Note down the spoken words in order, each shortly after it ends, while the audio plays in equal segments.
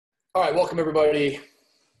All right, welcome everybody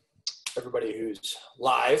who's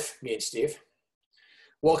live, me and Steve.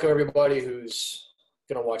 Welcome everybody who's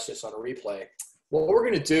going to watch this on a replay. What we're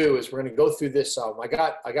going to do is we're going to go through this. I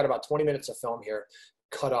got about 20 minutes of film here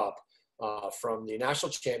cut up from the national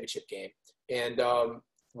championship game. And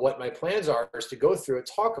what my plans are is to go through it,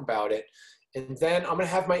 talk about it, and then I'm going to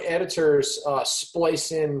have my editors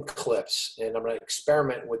splice in clips, and I'm going to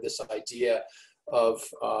experiment with this idea of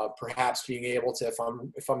perhaps being able to,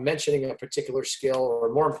 if I'm mentioning a particular skill,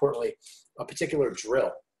 or more importantly, a particular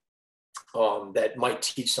drill that might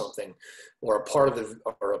teach something, or a part of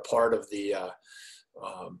the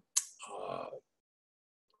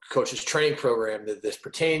coach's training program that this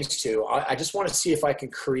pertains to. I just want to see if I can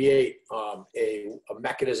create a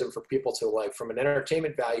mechanism for people to, like, from an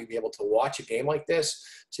entertainment value, be able to watch a game like this,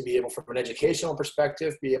 to be able, from an educational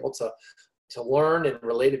perspective, be able to learn and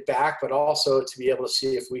relate it back, but also to be able to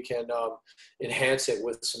see if we can enhance it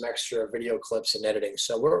with some extra video clips and editing.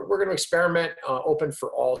 So we're going to experiment, open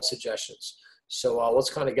for all suggestions. So let's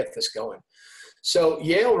kind of get this going. So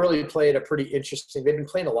Yale really played a pretty interesting, they've been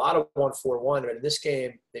playing a lot of 1-4-1, but in this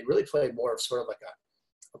game, they really played more of sort of like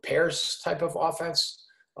a pairs type of offense.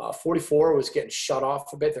 44 was getting shut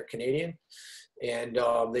off a bit. They're Canadian. And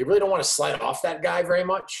they really don't want to slide off that guy very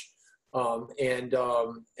much. And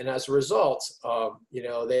as a result,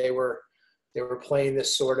 they were playing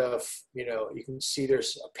this sort of, you can see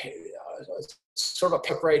there's sort of a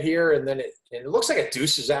pick right here, and then it looks like it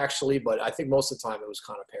deuces actually, but I think most of the time it was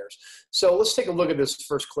kind of pairs. So let's take a look at this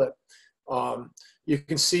first clip. You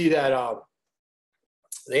can see that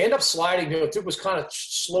they end up sliding. Duke was kind of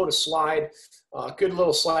slow to slide. Good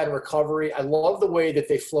little slide and recovery. I love the way that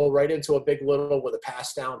they flow right into a big little with a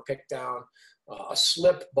pass down, pick down. A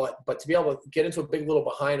slip, but to be able to get into a big little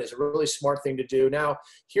behind is a really smart thing to do. Now,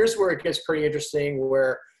 here's where it gets pretty interesting,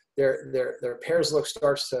 where their pairs look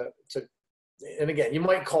starts to, and again, you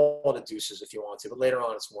might call it a deuces if you want to, but later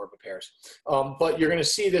on it's more of a pairs. But you're going to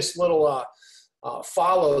see this little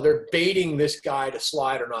follow. They're baiting this guy to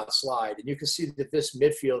slide or not slide, and you can see that this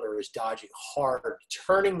midfielder is dodging hard,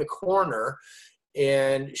 turning the corner,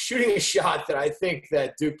 and shooting a shot that I think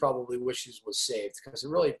that Duke probably wishes was saved, because it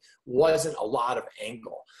really wasn't a lot of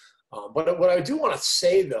angle. But what I do want to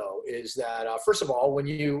say, though, is that, first of all, when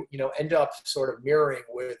you end up sort of mirroring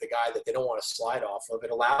with the guy that they don't want to slide off of,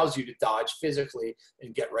 it allows you to dodge physically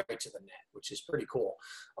and get right to the net, which is pretty cool.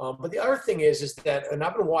 But the other thing is that, and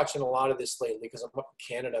I've been watching a lot of this lately because I'm up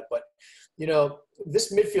in Canada, but,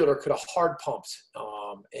 this midfielder could have hard pumped.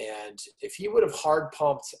 And if he would have hard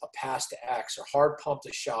pumped a pass to X or hard pumped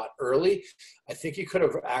a shot early, I think he could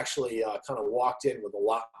have actually kind of walked in with a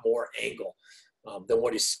lot more angle than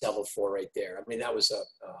what he settled for right there. I mean, that was a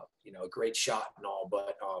great shot and all,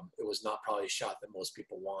 but it was not probably a shot that most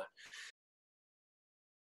people want.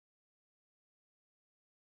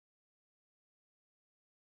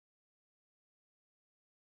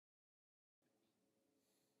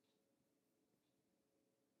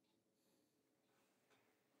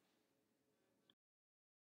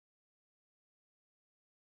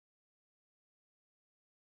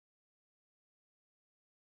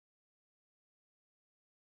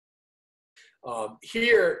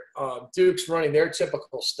 Here, Duke's running their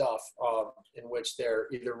typical stuff, in which they're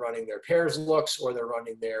either running their pairs looks or they're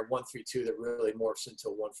running their 1-3-2 that really morphs into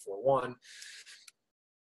a 1-4-1.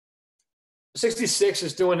 66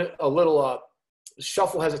 is doing a little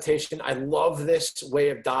shuffle hesitation. I love this way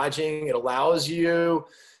of dodging. It allows you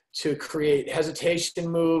to create hesitation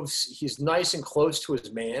moves. He's nice and close to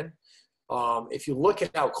his man. If you look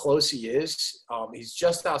at how close he is, he's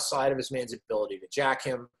just outside of his man's ability to jack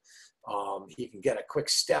him. He can get a quick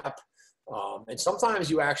step. And sometimes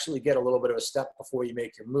you actually get a little bit of a step before you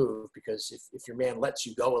make your move, because if your man lets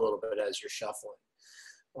you go a little bit as you're shuffling.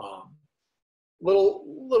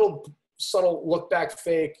 Little subtle look back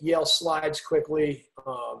fake. Yale slides quickly,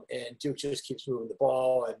 and Duke just keeps moving the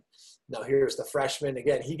ball. And now here's the freshman.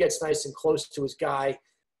 Again, he gets nice and close to his guy,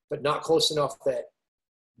 but not close enough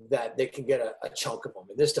that they can get a chunk of him.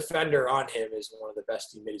 And this defender on him is one of the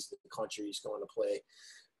best teammates in the country. He's going to play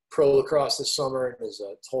pro lacrosse this summer and is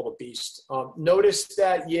a total beast. Notice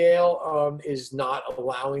that Yale is not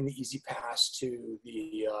allowing the easy pass to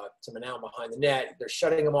Manow behind the net. They're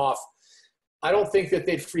shutting him off. I don't think that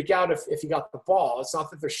they'd freak out if he got the ball. It's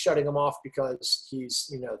not that they're shutting him off because he's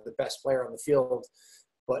the best player on the field,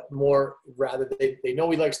 but more rather they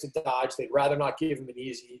know he likes to dodge. They'd rather not give him an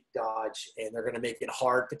easy dodge, and they're going to make it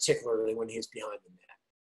hard, particularly when he's behind the net.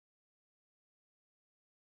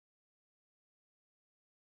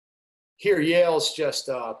 Here, Yale's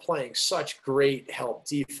just playing such great help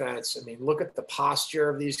defense. I mean, look at the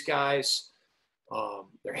posture of these guys.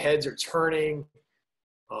 Their heads are turning.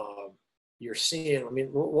 You're seeing, I mean,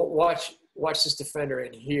 watch this defender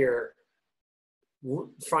in here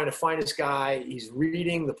trying to find this guy. He's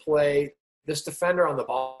reading the play. This defender on the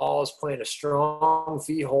ball is playing a strong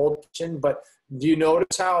V hold position, but do you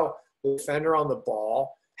notice how the defender on the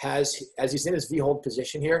ball has, as he's in his V hold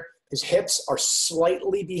position here, his hips are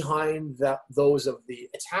slightly behind those of the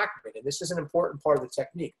attackman. And this is an important part of the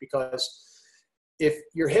technique, because if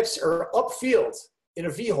your hips are upfield in a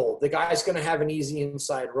V hold, the guy's going to have an easy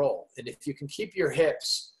inside roll. And if you can keep your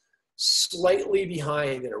hips slightly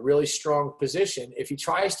behind in a really strong position, if he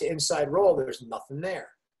tries to inside roll, there's nothing there.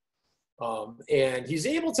 And he's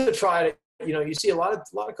able to try to, you know, you see a lot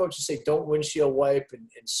of coaches say don't windshield wipe and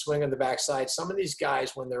swing on the backside. Some of these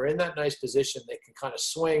guys, when they're in that nice position, they can kind of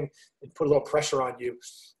swing and put a little pressure on you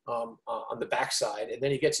on the backside. And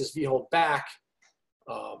then he gets his V-hold back,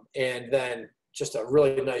 and then just a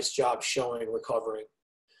really nice job showing, recovering.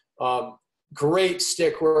 Great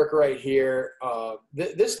stick work right here.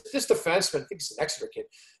 This defenseman, I think he's an Exeter kid,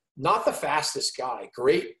 not the fastest guy.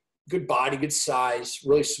 Great, good body, good size,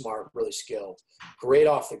 really smart, really skilled, great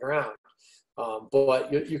off the ground.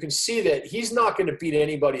 But you can see that he's not going to beat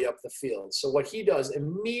anybody up the field. So what he does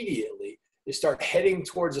immediately is start heading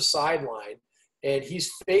towards the sideline, and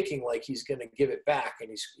he's faking like he's going to give it back. And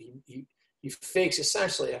he fakes,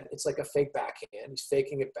 essentially, it's like a fake backhand. He's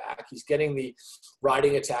faking it back. He's getting the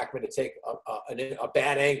riding attackman to take a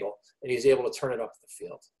bad angle, and he's able to turn it up the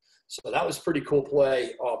field. So that was pretty cool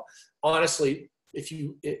play. Honestly,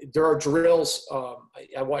 there are drills.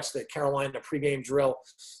 I watched the Carolina pregame drill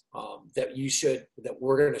that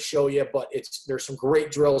we're going to show you, but there's some great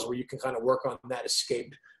drills where you can kind of work on that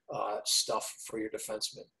escape stuff for your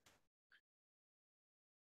defenseman.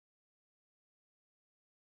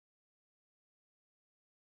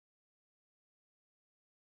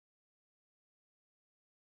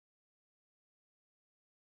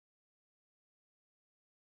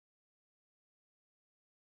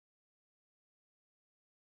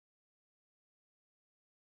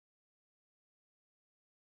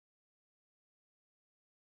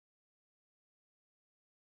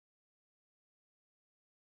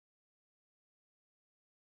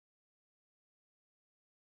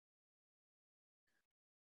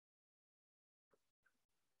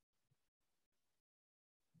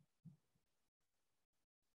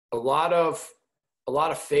 A lot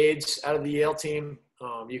of fades out of the Yale team.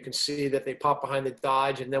 You can see that they pop behind the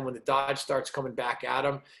dodge, and then when the dodge starts coming back at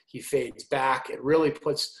him, he fades back. It really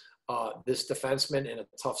puts this defenseman in a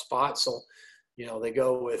tough spot. So, you know, they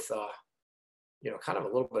go with, kind of a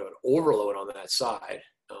little bit of an overload on that side.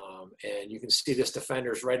 And you can see this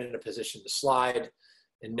defender's right in a position to slide.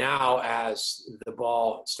 And now as the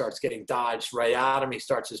ball starts getting dodged right at him, he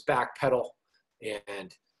starts his back pedal,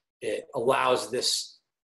 and it allows this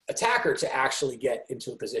attacker to actually get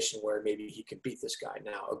into a position where maybe he can beat this guy.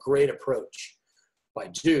 Now, a great approach by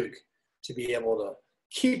Duke to be able to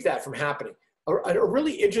keep that from happening. A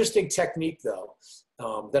really interesting technique, though,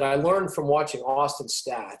 that I learned from watching Austin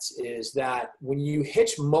Stats is that when you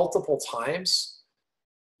hitch multiple times,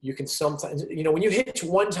 you can sometimes, when you hitch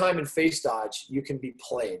one time in face dodge, you can be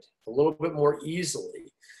played a little bit more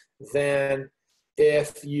easily than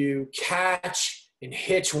if you catch and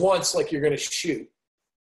hitch once like you're going to shoot,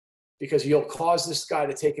 because you'll cause this guy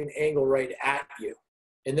to take an angle right at you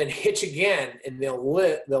and then hitch again, and they'll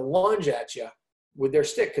lunge at you with their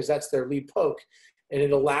stick because that's their lead poke, and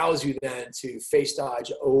it allows you then to face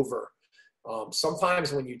dodge over.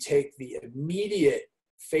 Sometimes when you take the immediate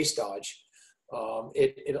face dodge,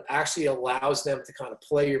 it actually allows them to kind of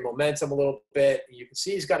play your momentum a little bit. You can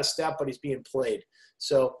see he's got a step, but he's being played.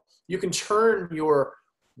 So you can turn your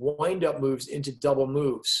wind-up moves into double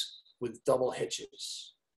moves with double hitches.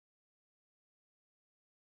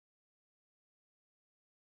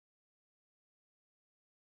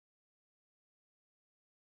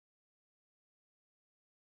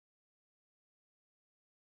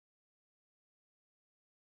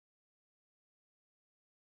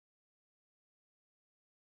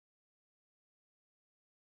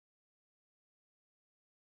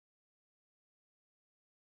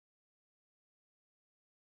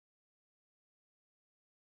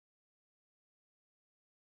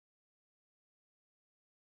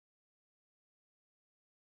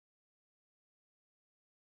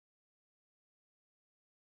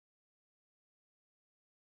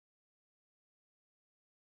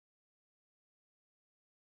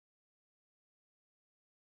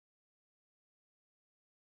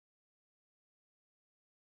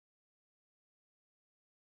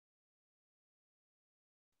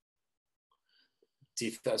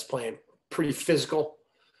 Defense playing pretty physical.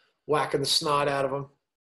 whacking the snot out of him.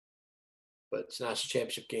 But it's a national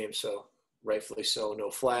championship game, so rightfully so, no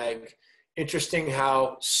flag. Interesting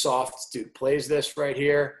how soft Duke plays this right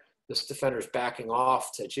here. This defender's backing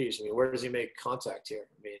off to, geez, I mean, where does he make contact here?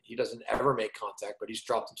 I mean, he doesn't ever make contact, but he's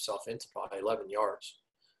dropped himself into probably 11 yards.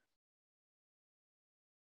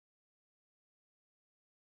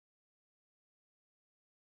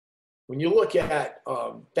 When you look at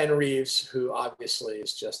Ben Reeves, who obviously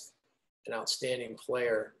is just an outstanding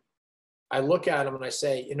player, I look at him and I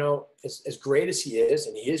say, you know, as great as he is,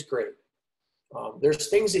 and he is great, there's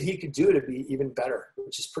things that he could do to be even better,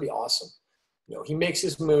 which is pretty awesome. You know, he makes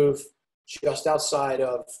his move just outside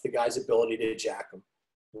of the guy's ability to jack him,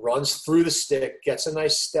 runs through the stick, gets a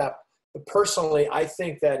nice step. But personally, I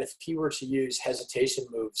think that if he were to use hesitation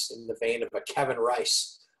moves in the vein of a Kevin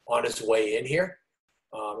Rice on his way in here,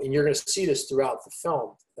 and you're going to see this throughout the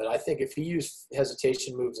film, that I think if he used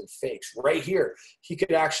hesitation moves and fakes right here, he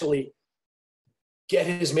could actually get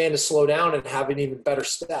his man to slow down and have an even better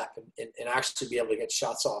step and actually be able to get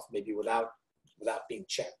shots off maybe without being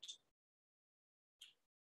checked.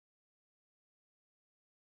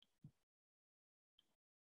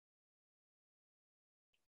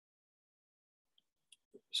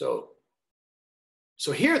 So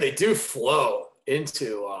here they do flow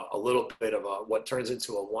into a little bit of what turns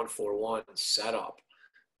into a 1-4-1 setup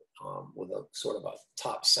with a sort of a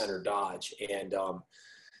top center dodge. And,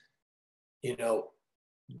 you know,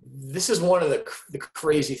 this is one of the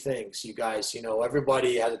crazy things, you guys. You know,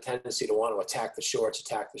 everybody has a tendency to want to attack the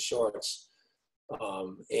shorts.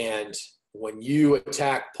 And when you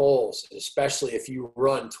attack poles, especially if you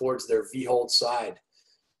run towards their V-hold side,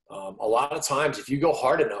 a lot of times if you go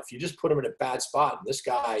hard enough, you just put him in a bad spot. And this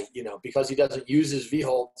guy, you know, because he doesn't use his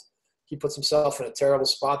V-hold, he puts himself in a terrible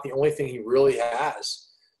spot. The only thing he really has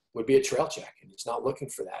would be a trail check, and he's not looking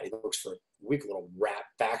for that. He looks for a weak little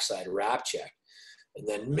backside wrap check. And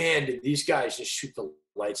then, man, did these guys just shoot the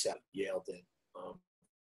lights out. Yale did.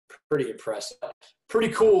 Pretty impressive.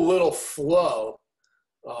 Pretty cool little flow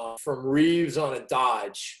from Reeves on a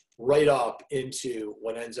dodge right up into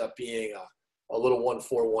what ends up being a little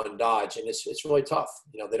 1-4-1 dodge. And it's really tough.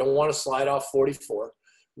 You know, they don't want to slide off 44.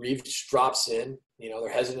 Reeves drops in. You know,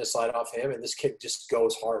 they're hesitant to slide off him, and this kid just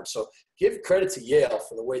goes hard. So give credit to Yale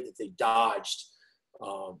for the way that they dodged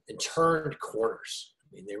and turned corners.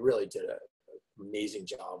 I mean, they really did an amazing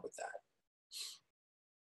job with that.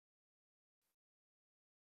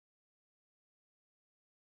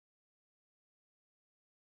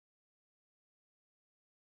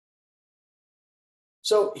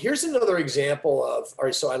 So here's another example of, all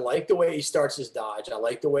right, so I like the way he starts his dodge. I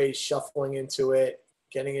like the way he's shuffling into it,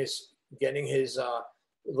 getting his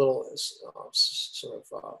little sort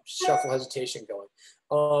of shuffle hesitation going.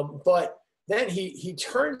 But then he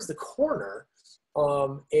turns the corner,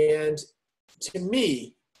 and to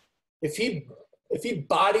me, if he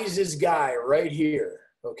bodies his guy right here,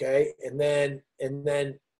 okay, and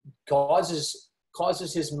then causes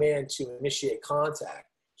his man to initiate contact,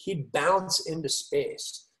 he'd bounce into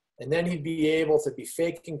space, and then he'd be able to be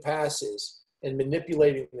faking passes and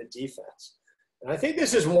manipulating the defense. And I think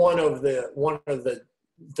this is one of the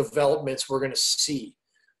developments we're going to see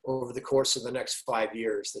over the course of the next 5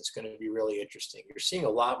 years that's going to be really interesting. You're seeing a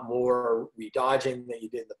lot more redodging than you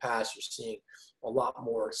did in the past. You're seeing a lot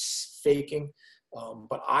more faking.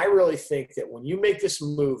 But I really think that when you make this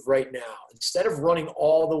move right now, instead of running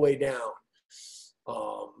all the way down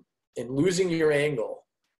and losing your angle,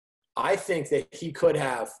 I think that he could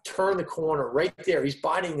have turned the corner right there. He's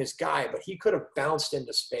bodying this guy, but he could have bounced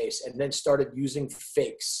into space and then started using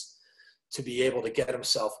fakes to be able to get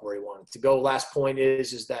himself where he wanted to go. Last point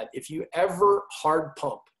is that if you ever hard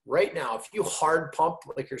pump right now, if you hard pump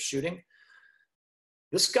like you're shooting,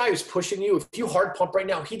 this guy who's pushing you, if you hard pump right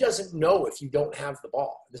now, he doesn't know if you don't have the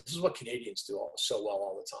ball. This is what Canadians do so well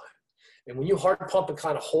all the time. And when you hard pump and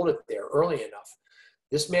kind of hold it there early enough,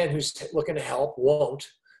 this man who's looking to help won't.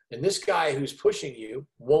 And this guy who's pushing you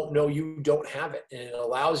won't know you don't have it. And it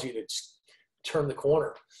allows you to turn the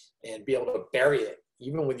corner and be able to bury it,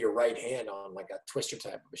 even with your right hand on like a twister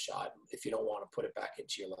type of a shot, if you don't want to put it back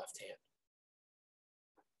into your left hand.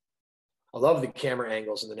 I love the camera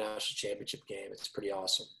angles in the national championship game. It's pretty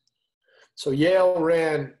awesome. So Yale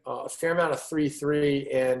ran a fair amount of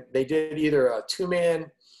 3-3, and they did either a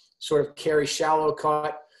two-man sort of carry shallow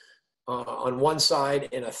cut on one side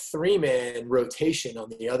and a three-man rotation on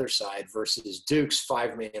the other side versus Duke's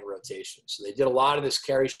five-man rotation. So they did a lot of this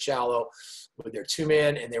carry shallow with their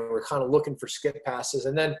two-man, and they were kind of looking for skip passes.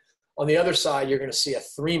 And then on the other side, you're going to see a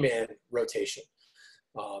three-man rotation.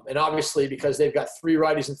 And obviously, because they've got three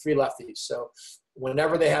righties and three lefties. So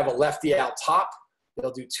whenever they have a lefty out top,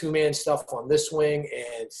 they'll do two-man stuff on this wing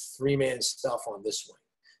and three-man stuff on this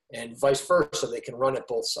wing, and vice versa. They can run it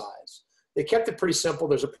both sides. They kept it pretty simple.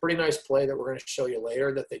 There's a pretty nice play that we're going to show you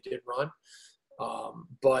later that they did run.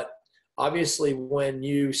 But obviously, when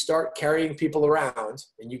you start carrying people around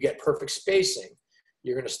and you get perfect spacing,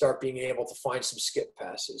 you're going to start being able to find some skip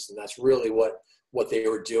passes. And that's really what they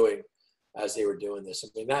were doing as they were doing this. I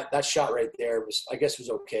mean, that shot right there was, I guess, was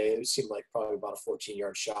okay. It seemed like probably about a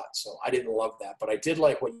 14-yard shot. So I didn't love that. But I did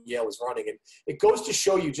like what Yale was running. And it goes to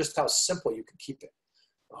show you just how simple you can keep it.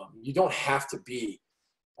 You don't have to be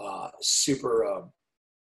super,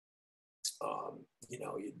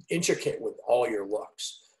 intricate with all your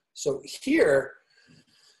looks. So here,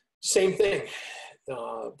 same thing.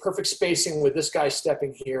 Perfect spacing with this guy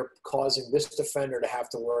stepping here, causing this defender to have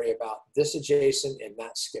to worry about this adjacent and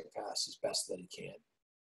that skip pass as best that he can.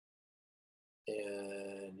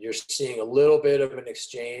 And you're seeing a little bit of an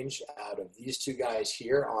exchange out of these two guys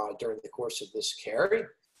here during the course of this carry.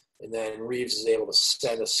 And then Reeves is able to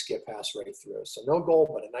send a skip pass right through. So no goal,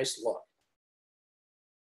 but a nice look.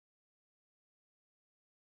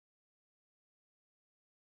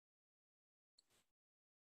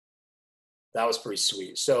 That was pretty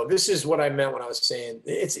sweet. So this is what I meant when I was saying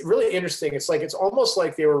it's really interesting. It's like, it's almost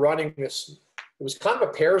like they were running this. It was kind of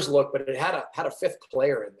a pairs look, but it had a fifth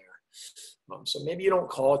player in there. So maybe you don't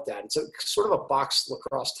call it that. It's a sort of a box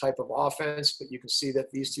lacrosse type of offense, but you can see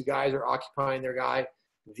that these two guys are occupying their guy.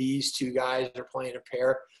 These two guys are playing a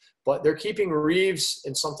pair, but they're keeping Reeves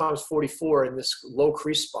and sometimes 44 in this low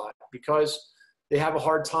crease spot because they have a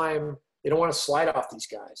hard time. They don't want to slide off these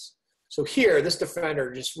guys. So here, this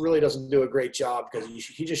defender just really doesn't do a great job because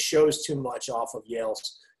he just shows too much off of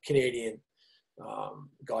Yale's Canadian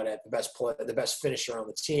Gaudet, the best finisher on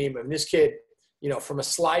the team. And this kid, from a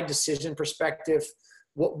slide decision perspective,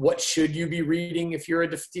 what should you be reading if you're a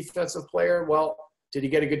defensive player? Well, did he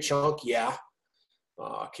get a good chunk? Yeah.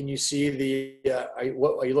 Can you see are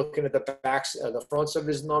you looking at the backs, the fronts of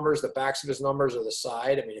his numbers, the backs of his numbers, or the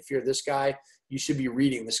side? I mean, if you're this guy, you should be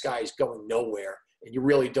reading this guy is going nowhere. And you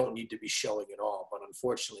really don't need to be showing at all. But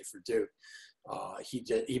unfortunately for Duke,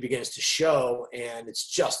 he begins to show, and it's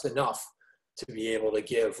just enough to be able to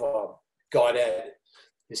give Gaudet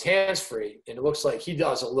his hands free. And it looks like he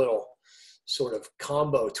does a little sort of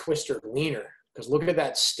combo twister leaner because look at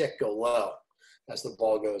that stick go low as the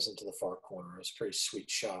ball goes into the far corner. It's a pretty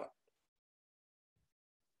sweet shot.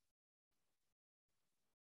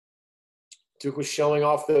 Duke was showing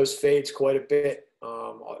off those fades quite a bit,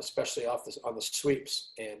 especially on the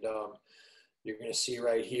sweeps. And you're going to see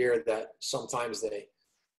right here that sometimes they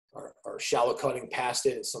are shallow cutting past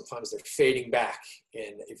it and sometimes they're fading back.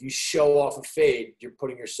 And if you show off a fade, you're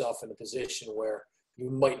putting yourself in a position where you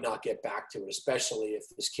might not get back to it, especially if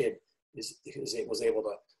this kid was able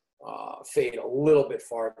to fade a little bit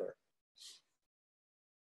farther.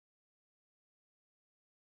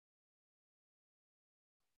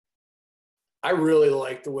 I really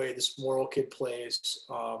like the way this Morrill kid plays.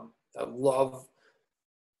 I love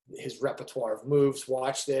his repertoire of moves.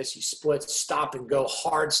 Watch this. He splits, stop and go,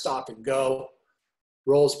 hard stop and go,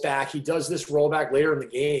 rolls back. He does this rollback later in the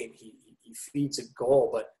game. He feeds a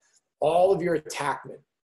goal. But all of your attackmen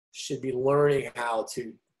should be learning how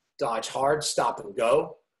to dodge hard, stop and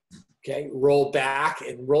go, okay, roll back.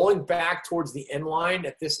 And rolling back towards the end line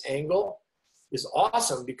at this angle is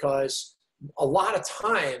awesome because a lot of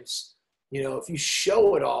times – if you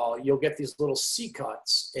show it all, you'll get these little C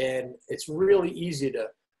cuts, and it's really easy to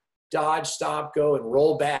dodge, stop, go, and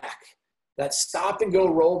roll back. That stop and go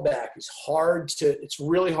roll back is it's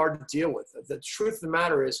really hard to deal with. The truth of the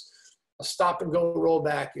matter is a stop and go roll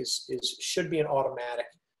back should be an automatic.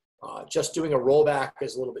 Just doing a rollback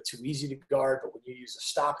is a little bit too easy to guard, but when you use a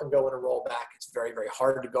stop and go and a rollback, it's very, very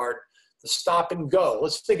hard to guard. The stop and go,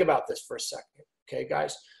 let's think about this for a second, okay,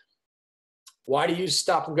 guys? Why do you use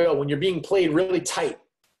stop and go? When you're being played really tight,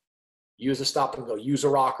 use a stop and go. Use a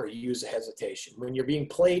rocker, use a hesitation. When you're being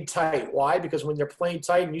played tight, why? Because when they're playing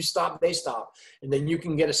tight and you stop, they stop, and then you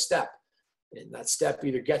can get a step. And that step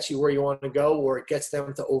either gets you where you want to go or it gets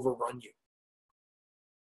them to overrun you.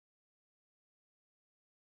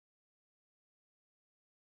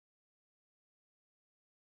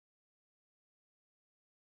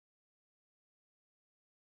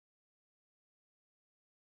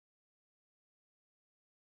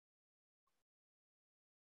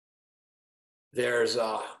 There's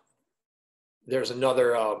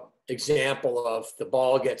another example of the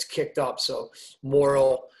ball gets kicked up. So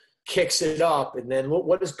Morrill kicks it up, and then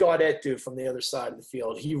what does Gaudet do from the other side of the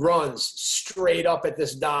field? He runs straight up at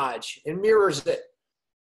this dodge and mirrors it.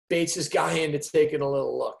 Baits his guy into taking a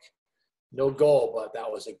little look. No goal, but that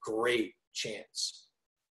was a great chance.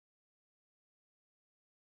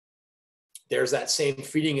 There's that same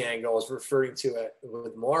feeding angle I was referring to it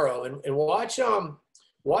with Morrow. And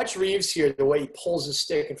watch Reeves here, the way he pulls his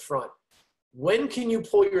stick in front. When can you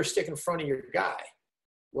pull your stick in front of your guy?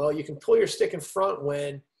 Well, you can pull your stick in front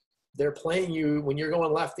when they're playing you, when you're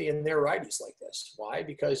going lefty and they're righties like this. Why?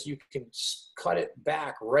 Because you can cut it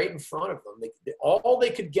back right in front of them. All they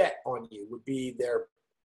could get on you would be their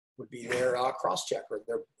cross check or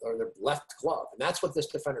their left glove. And that's what this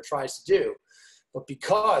defender tries to do. But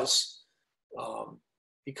because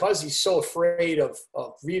he's so afraid of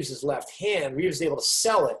Reeves' left hand, Reeves is able to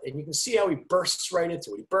sell it, and you can see how he bursts right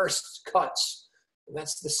into it. He bursts, cuts, and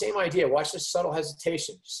that's the same idea. Watch this subtle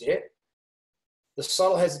hesitation. You see it? The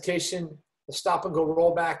subtle hesitation, the stop and go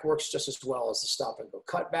rollback works just as well as the stop and go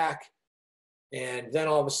cutback, and then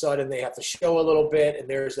all of a sudden they have to show a little bit, and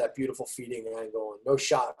there's that beautiful feeding angle, and no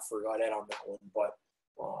shot for Gaudet on that one, but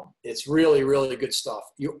it's really, really good stuff.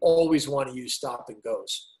 You always want to use stop and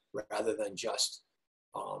goes rather than just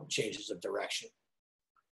changes of direction.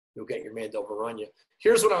 You'll get your man to overrun you.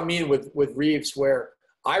 Here's what I mean with Reeves, where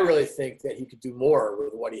I really think that he could do more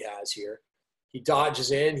with what he has here. He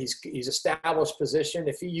dodges in. He's established position.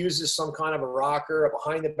 If he uses some kind of a rocker, a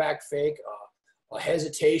behind the back fake, a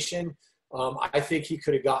hesitation, I think he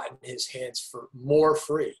could have gotten his hands for more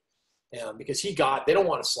free because they don't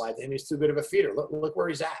want to slide to him. He's too good of a feeder. Look where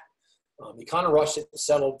he's at. He kind of rushed it and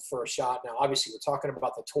settled for a shot. Now, obviously, we're talking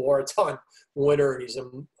about the Tour ton winner, and he's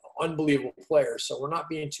an unbelievable player, so we're not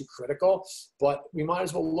being too critical, but we might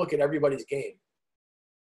as well look at everybody's game.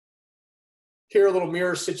 Here, a little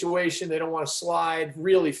mirror situation. They don't want to slide,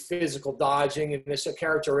 really physical dodging, and it's a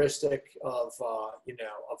characteristic of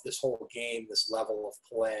this whole game, this level of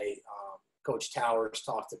play. Coach Towers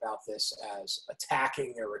talked about this as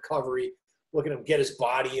attacking or recovery. Look at him get his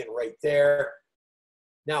body in right there.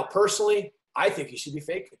 Now, personally, I think he should be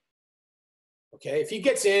faking. Okay, if he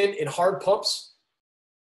gets in hard pumps,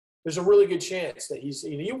 there's a really good chance that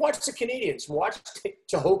you watch the Canadians, watch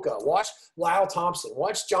Tahoka, watch Lyle Thompson,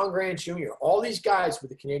 watch John Grant Jr., all these guys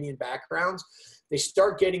with the Canadian backgrounds, they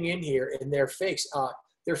start getting in here and their fakes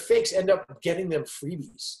end up getting them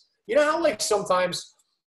freebies. You know how sometimes,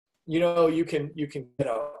 you can get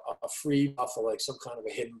a free off of some kind of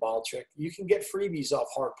a hidden ball trick. You can get freebies off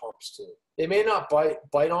hard pumps too. They may not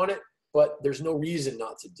bite on it, but there's no reason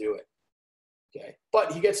not to do it. Okay,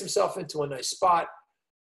 but he gets himself into a nice spot.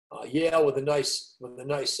 Yale with a nice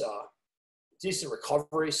decent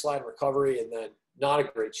recovery, slide recovery, and then not a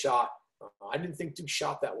great shot. I didn't think Duke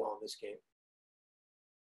shot that well in this game.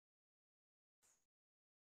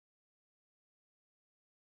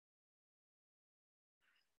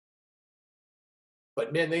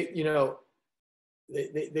 But man, they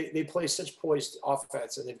play such poised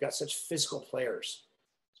offense, and they've got such physical players.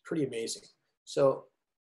 It's pretty amazing. So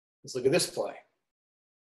let's look at this play.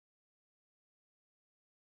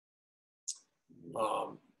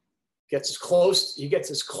 He gets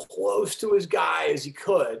as close to his guy as he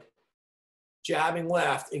could, jabbing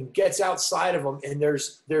left, and gets outside of him. And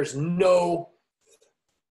there's no,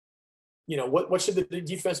 what should the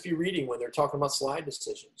defense be reading when they're talking about slide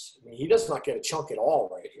decisions? I mean, he does not get a chunk at all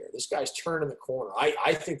right here. This guy's turning the corner.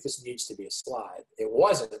 I think this needs to be a slide. It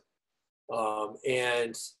wasn't.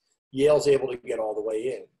 And Yale's able to get all the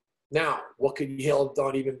way in. Now, what could Yale have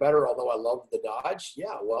done even better, although I love the dodge?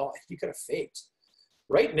 Yeah, well, he could have faked.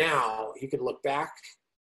 Right now, he could look back.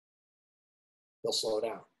 He'll slow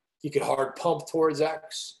down. He could hard pump towards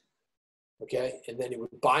X, okay? And then he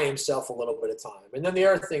would buy himself a little bit of time. And then the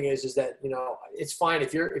other thing is that, it's fine.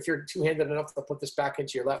 If you're two-handed enough to put this back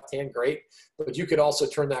into your left hand, great. But you could also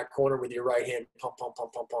turn that corner with your right hand, pump, pump,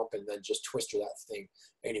 pump, pump, pump, and then just twist that thing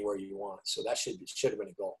anywhere you want. So that should have been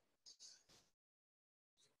a goal.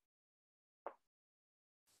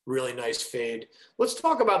 Really nice fade. Let's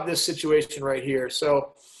talk about this situation right here.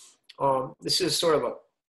 So this is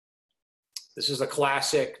a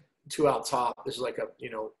classic 2 out top. This is like a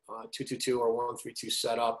 2-2-2 or 1-3-2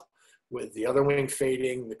 setup with the other wing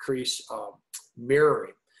fading, the crease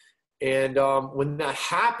mirroring. And when that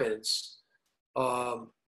happens, and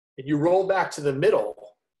you roll back to the middle,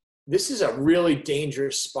 this is a really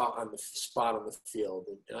dangerous spot on the field.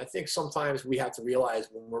 And I think sometimes we have to realize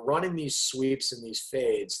when we're running these sweeps and these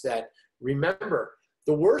fades that, remember,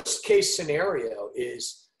 the worst case scenario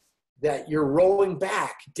is that you're rolling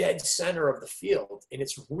back dead center of the field, and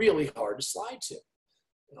it's really hard to slide to.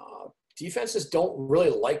 Defenses don't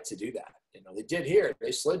really like to do that. They did here.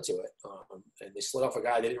 They slid to it, and they slid off a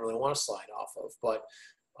guy they didn't really want to slide off of.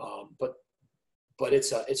 But but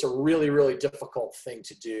it's a really, really difficult thing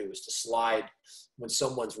to do, is to slide when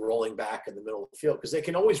someone's rolling back in the middle of the field, because they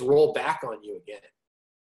can always roll back on you again.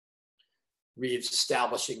 Reeves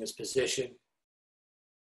establishing his position.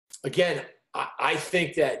 Again, I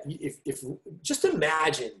think that if just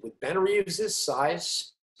imagine with Ben Reeves'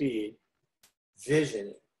 size, speed,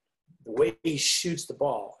 vision, the way he shoots the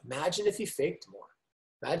ball, imagine if he faked more.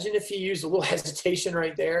 Imagine if he used a little hesitation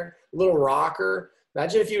right there, a little rocker.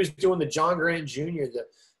 Imagine if he was doing the John Grant Jr.,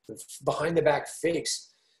 the behind-the-back fakes.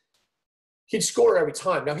 He'd score every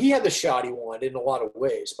time. Now, he had the shot he wanted in a lot of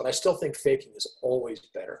ways, but I still think faking is always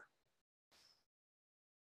better.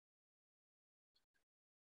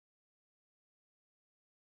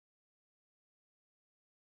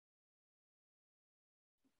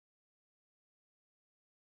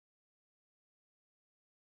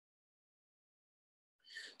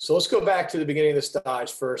 So let's go back to the beginning of this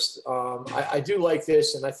dodge first. I do like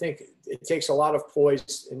this, and I think it takes a lot of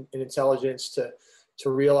poise and intelligence to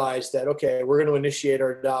realize that, okay, we're going to initiate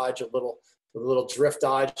our dodge, a little drift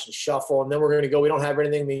dodge and shuffle, and then we're going to go. We don't have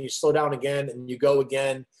anything. Then you slow down again, and you go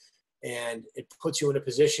again, and it puts you in a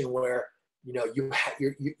position where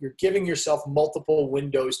you're giving yourself multiple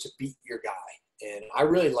windows to beat your guy, and I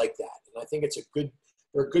really like that. And I think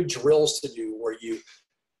there are good drills to do where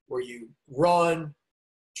you run,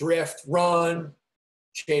 drift, run,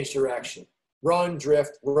 change direction. Run,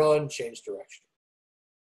 drift, run, change direction.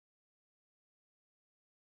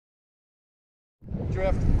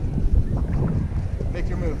 Drift. Make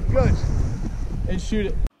your move. Good. And shoot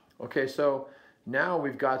it. Okay, so now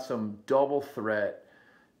we've got some double threat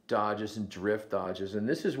dodges and drift dodges, and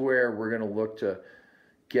this is where we're going to look to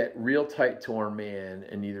get real tight to our man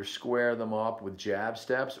and either square them up with jab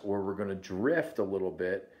steps, or we're going to drift a little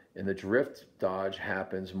bit. And the drift dodge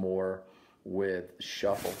happens more with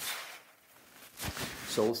shuffles.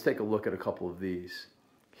 So let's take a look at a couple of these.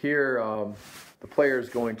 Here, the player is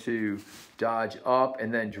going to dodge up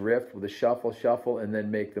and then drift with a shuffle, and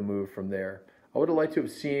then make the move from there. I would have liked to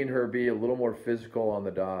have seen her be a little more physical on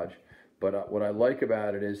the dodge. But what I like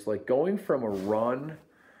about it is, like, going from a run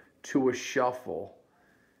to a shuffle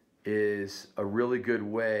is a really good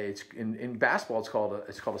way. It's in basketball,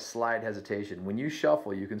 it's called a slide hesitation. When you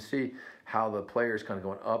shuffle, you can see how the player is kind of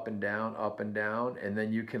going up and down, and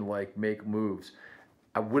then you can, like, make moves.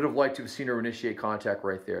 I would have liked to have seen her initiate contact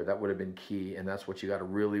right there. That would have been key, and that's what you got to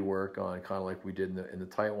really work on, kind of like we did in the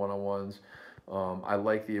tight one-on-ones. I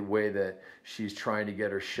like the way that she's trying to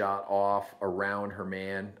get her shot off around her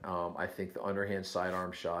man. I think the underhand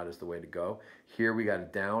sidearm shot is the way to go. Here we got a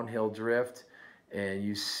downhill drift, and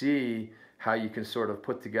you see how you can sort of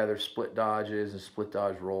put together split dodges and split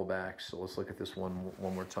dodge rollbacks. So let's look at this one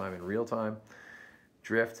more time in real time.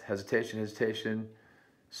 Drift, hesitation,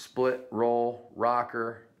 split, roll,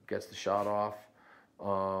 rocker, gets the shot off.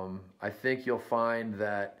 I think you'll find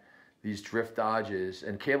that these drift dodges,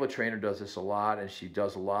 and Kayla Trainer does this a lot, and she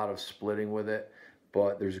does a lot of splitting with it,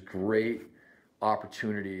 but there's great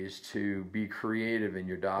opportunities to be creative in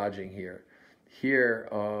your dodging here. Here,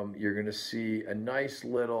 you're going to see a nice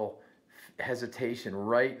little hesitation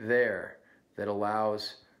right there that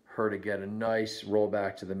allows her to get a nice roll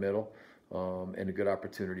back to the middle, and a good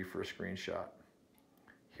opportunity for a screenshot.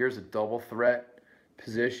 Here's a double threat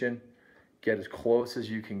position. Get as close as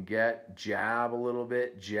you can get, jab a little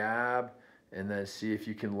bit, jab, and then see if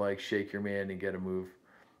you can, like, shake your man and get a move,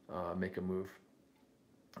 make a move,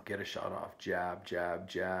 get a shot off, jab, jab,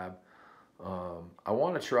 jab.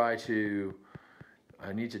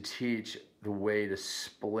 I need to teach the way to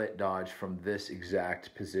split dodge from this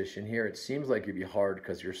exact position here. It seems like it'd be hard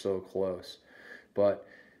because you're so close, but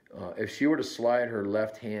if she were to slide her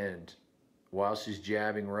left hand while she's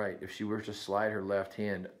jabbing right, if she were to slide her left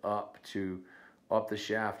hand up the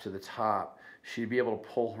shaft to the top, she'd be able to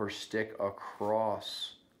pull her stick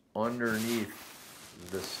across underneath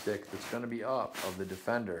the stick that's going to be up of the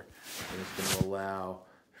defender, and it's going to allow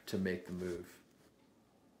her to make the move.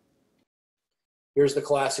 Here's the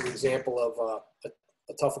classic example of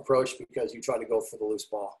a tough approach because you try to go for the loose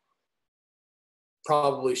ball.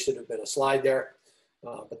 Probably should have been a slide there,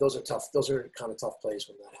 but those are tough. Those are kind of tough plays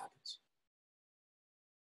when that happens.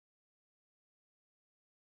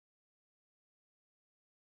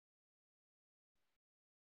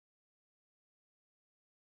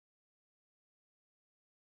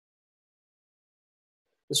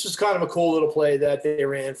 This was kind of a cool little play that they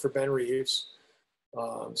ran for Ben Reeves.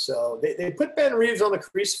 So they put Ben Reeves on the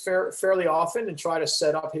crease fairly often and try to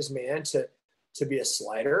set up his man to be a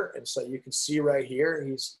slider. And so you can see right here,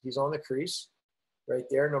 he's on the crease right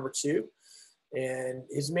there, number 2. And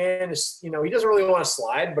his man is, he doesn't really want to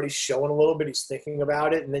slide, but he's showing a little bit. He's thinking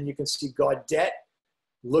about it. And then you can see Gaudette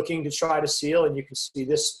looking to try to seal, and you can see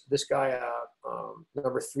this guy,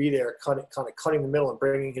 number 3 there, kind of cutting the middle and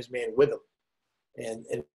bringing his man with him. And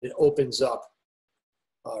it opens up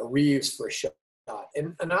Reeves for a shot.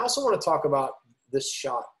 And I also want to talk about this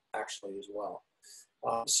shot actually as well.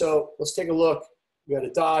 So let's take a look. We got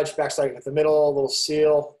a dodge, backside at the middle, a little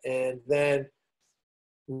seal, and then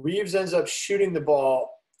Reeves ends up shooting the ball.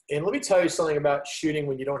 And let me tell you something about shooting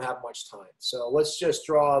when you don't have much time. So let's just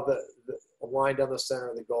draw a line down the center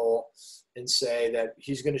of the goal and say that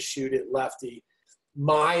he's going to shoot it lefty.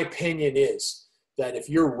 My opinion is that if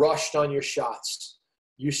you're rushed on your shots,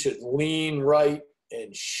 you should lean right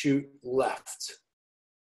and shoot left.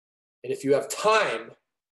 And if you have time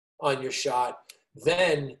on your shot,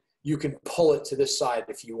 then you can pull it to this side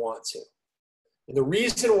if you want to. And the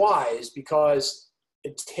reason why is because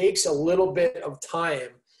it takes a little bit of time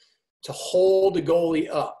to hold the goalie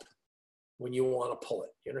up when you want to pull it.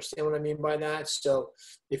 You understand what I mean by that? So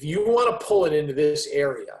if you want to pull it into this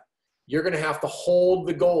area, you're going to have to hold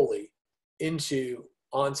the goalie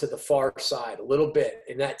onto the far side a little bit,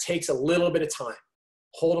 and that takes a little bit of time.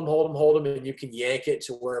 Hold him, and you can yank it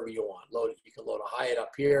to wherever you want. Load it. You can load a high it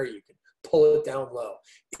up here. You can pull it down low.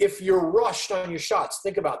 If you're rushed on your shots,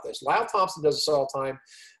 think about this. Lyle Thompson does this all the time.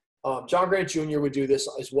 John Grant Jr. would do this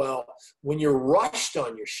as well. When you're rushed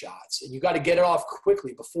on your shots and you got to get it off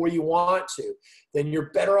quickly before you want to, then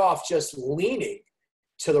you're better off just leaning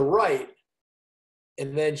to the right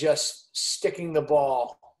and then just sticking the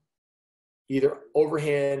ball either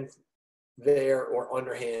overhand there or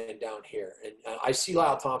underhand down here. And I see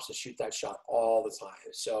Lyle Thompson shoot that shot all the time.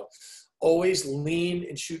 So always lean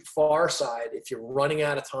and shoot far side if you're running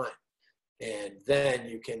out of time. And then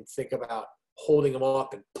you can think about holding them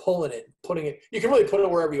up and pulling it, putting it. You can really put it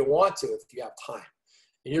wherever you want to if you have time.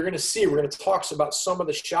 And you're going to see, we're going to talk about some of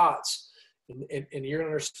the shots, and you're going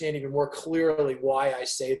to understand even more clearly why I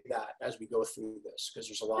say that as we go through this, because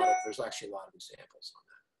there's actually a lot of examples on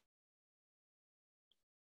that.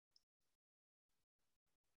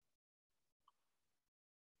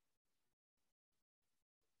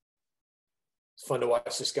 It's fun to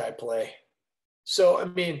watch this guy play. So, I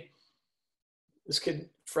mean, this kid,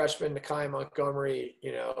 freshman Nakai Montgomery,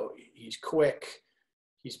 he's quick.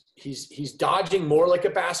 He's dodging more like a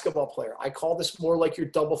basketball player. I call this more like your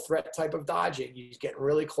double threat type of dodging. He's getting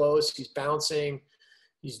really close. He's bouncing.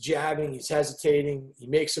 He's jabbing. He's hesitating. He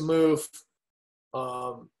makes a move,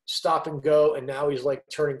 stop and go, and now he's like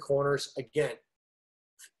turning corners. Again,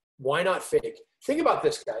 why not fake? Think about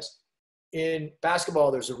this, guys. In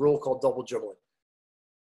basketball, there's a rule called double dribbling.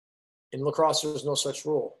 In lacrosse, there's no such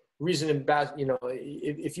rule. Reason in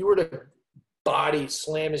if you were to body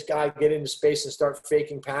slam this guy, get into space and start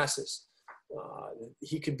faking passes,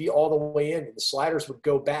 he could be all the way in and the sliders would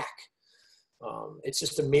go back. It's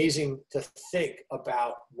just amazing to think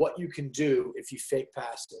about what you can do if you fake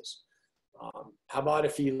passes. How about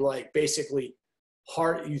if he basically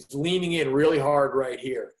he's leaning in really hard right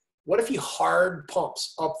here? What if he hard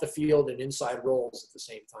pumps up the field and inside rolls at the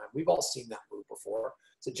same time? We've all seen that move before.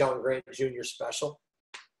 It's a John Grant Jr. special.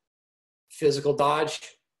 Physical dodge.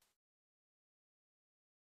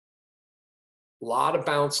 A lot of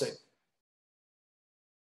bouncing.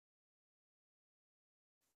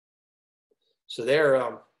 So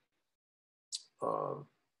there,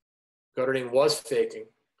 Gutterding was faking.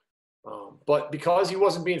 But because he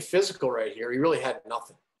wasn't being physical right here, he really had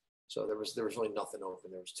nothing. So there was really nothing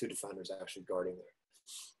open. There was 2 defenders actually guarding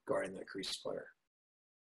that crease player.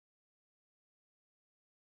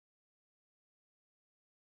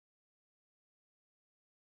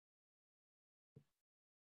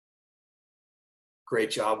 Great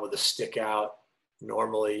job with the stick out.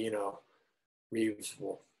 Normally, Reeves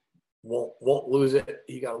won't lose it.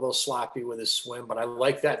 He got a little sloppy with his swim, but I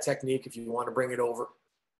like that technique if you want to bring it over.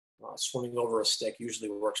 Swimming over a stick usually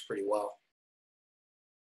works pretty well.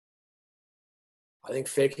 I think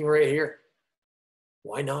faking right here.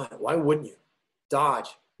 Why not? Why wouldn't you? Dodge,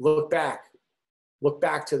 look back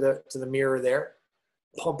to the mirror there,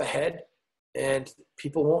 pump ahead, and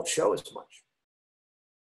people won't show as much.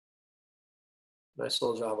 Nice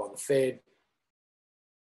little job on the fade.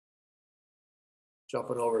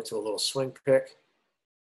 Jumping over to a little swing pick.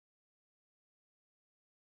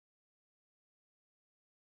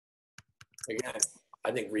 Again,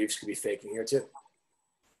 I think Reeves could be faking here too.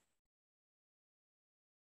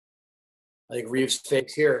 I think Reeves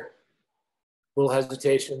fakes here. A little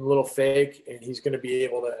hesitation, a little fake, and he's going to be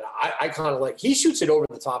able to – I kind of he shoots it over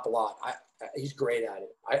the top a lot. He's great at it.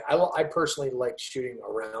 I personally like shooting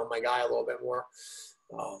around my guy a little bit more,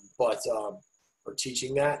 or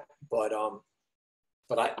teaching that. But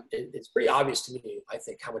it's pretty obvious to me, I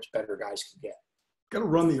think, how much better guys can get. Got to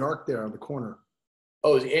run the arc there on the corner.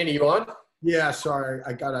 Oh, is Andy, you on? Yeah, sorry.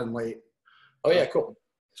 I got on late. Oh, yeah, cool.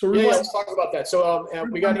 So yeah, let's talk about that. So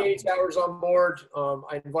we got Andy Towers on board.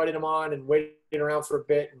 I invited him on and waited around for a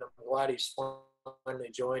bit, and I'm glad he's finally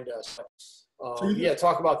joined us. Yeah,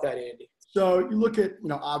 talk about that, Andy. So you look at,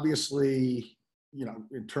 obviously,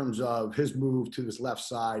 in terms of his move to his left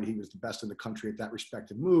side, he was the best in the country at that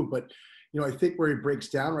respective move. But, I think where he breaks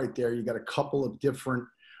down right there, you got a couple of different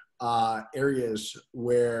areas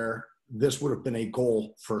where this would have been a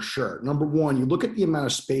goal for sure. Number one, you look at the amount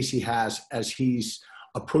of space he has as he's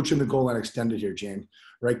approaching the goal line extended here, James,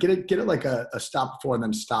 right? Get it like a stop before and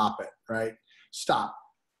then stop it, right? Stop.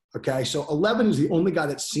 Okay, so 11 is the only guy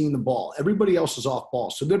that's seen the ball. Everybody else is off ball.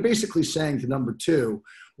 So they're basically saying to number 2,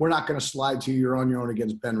 we're not going to slide to you. You're on your own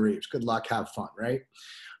against Ben Reeves. Good luck. Have fun, right?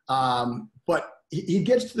 But he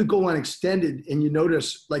gets to the goal line extended, and you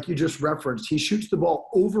notice, like you just referenced, he shoots the ball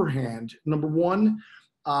overhand. Number one,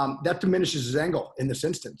 that diminishes his angle in this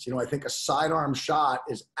instance. I think a sidearm shot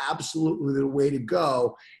is absolutely the way to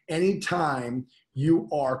go anytime you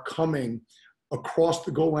are coming across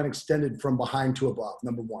the goal line extended from behind to above.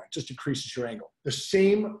 Number one, it just decreases your angle. The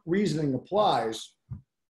same reasoning applies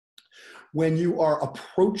when you are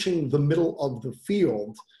approaching the middle of the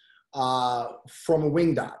field from a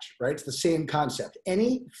wing dodge, right? It's the same concept.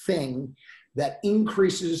 Anything that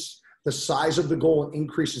increases the size of the goal and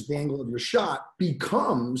increases the angle of your shot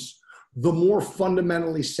becomes the more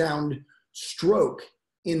fundamentally sound stroke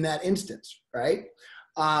in that instance, right?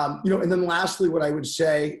 And then lastly, what I would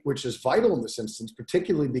say, which is vital in this instance,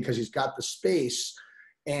 particularly because he's got the space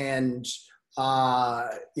and,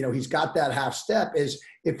 he's got that half step, is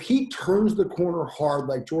if he turns the corner hard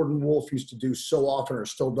like Jordan Wolf used to do so often, or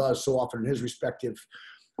still does so often in his respective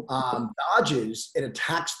dodges, and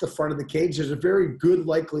attacks the front of the cage, there's a very good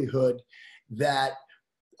likelihood that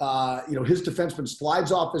his defenseman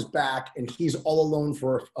slides off his back and he's all alone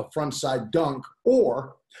for a front side dunk,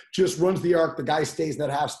 or just runs the arc, the guy stays that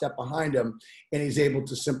half step behind him, and he's able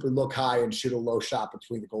to simply look high and shoot a low shot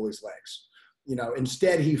between the goalie's legs.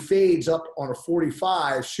 Instead he fades up on a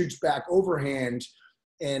 45, shoots back overhand,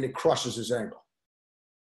 and it crushes his ankle.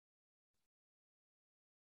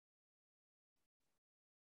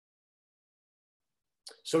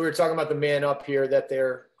 So we were talking about the man up here, that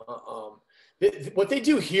they're what they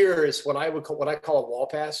do here is what I call a wall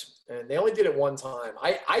pass, and they only did it one time.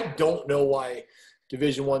 I don't know why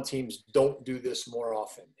Division I teams don't do this more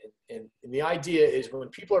often. And the idea is when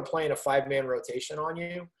people are playing a 5-man rotation on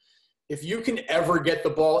you, if you can ever get the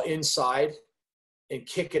ball inside and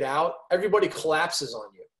kick it out, everybody collapses on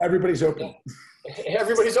you. Everybody's open.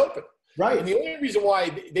 Everybody's open. Right. And the only reason why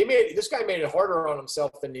this guy made it harder on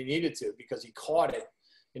himself than he needed to, because he caught it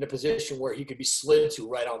in a position where he could be slid to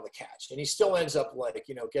right on the catch. And he still ends up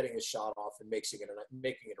getting his shot off and making it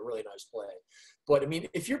a really nice play. But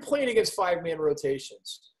if you're playing against 5-man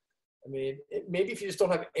rotations, maybe if you just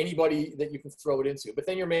don't have anybody that you can throw it into, but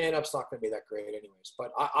then your man up's not going to be that great anyways.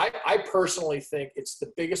 But I personally think it's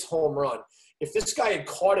the biggest home run. If this guy had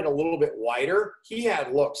caught it a little bit wider, he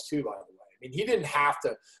had looks too, by the way. He didn't have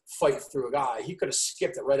to fight through a guy. He could have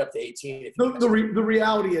skipped it right up to 18. The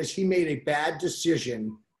reality is he made a bad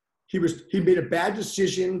decision. He made a bad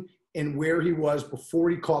decision in where he was before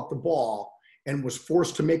he caught the ball, and was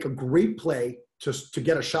forced to make a great play to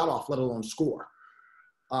get a shot off, let alone score.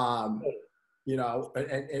 And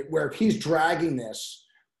where if he's dragging this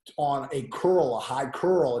on a high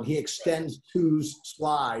curl, and he extends two's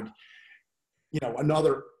slide,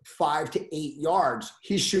 another 5 to 8 yards,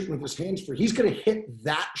 he's shooting with his hands free. He's going to hit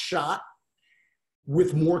that shot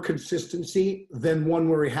with more consistency than one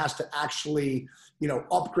where he has to actually,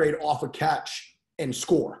 upgrade off a catch and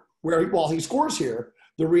score. While he scores here,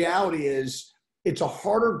 the reality is it's a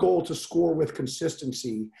harder goal to score with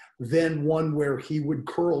consistency than one where he would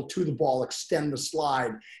curl to the ball, extend the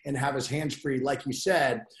slide, and have his hands free, like you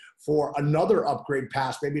said, for another upgrade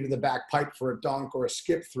pass, maybe to the back pipe for a dunk or a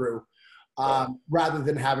skip through, rather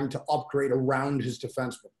than having to upgrade around his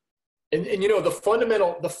defenseman. And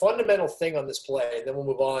the fundamental thing on this play, and then we'll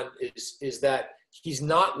move on, is that he's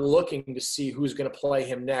not looking to see who's going to play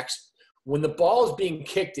him next. When the ball is being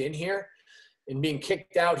kicked in here and being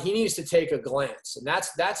kicked out, he needs to take a glance. And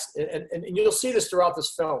and you'll see this throughout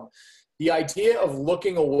this film. The idea of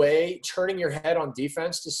looking away, turning your head on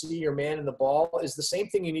defense to see your man in the ball is the same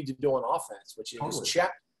thing you need to do on offense, which is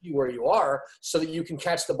check where you are so that you can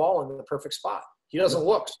catch the ball in the perfect spot. He doesn't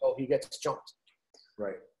look, so he gets jumped.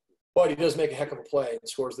 Right. But he does make a heck of a play and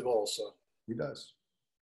scores the goal. So he does.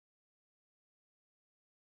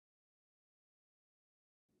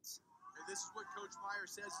 this is what Coach Meyer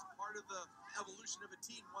says is part of the evolution of a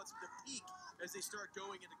team, wants them to peak as they start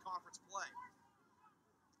going into conference play,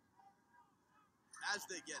 as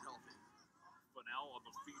they get healthy. Fennell on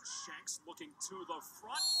the feed, Shanks looking to the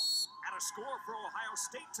front, and a score for Ohio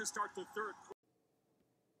State to start the third quarter.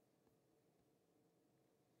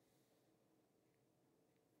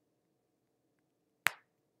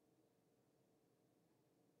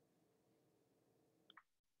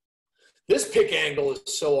 This pick angle is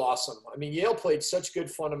so awesome. I mean, Yale played such good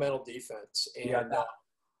fundamental defense. And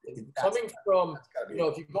coming from,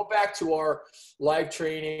 if you go back to our live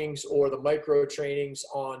trainings or the micro trainings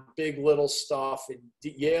on big little stuff, and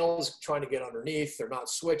Yale's trying to get underneath, they're not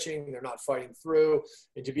switching, they're not fighting through.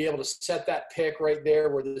 And to be able to set that pick right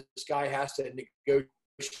there where this guy has to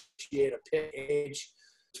negotiate a pick age,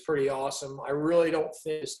 it's pretty awesome. I really don't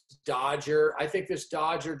think I think this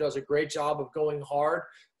Dodger does a great job of going hard.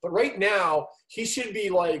 But right now, he should be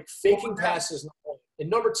like faking passes. And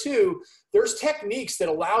number two, there's techniques that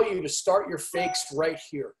allow you to start your fakes right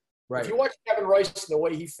here. Right. If you watch Kevin Rice and the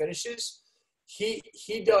way he finishes, he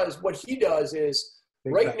does is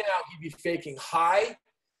right now he'd be faking high.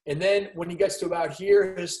 And then when he gets to about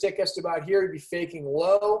here, his stick gets to about here, he'd be faking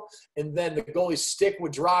low. And then the goalie's stick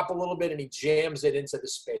would drop a little bit and he jams it into the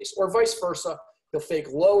space. Or vice versa. He'll fake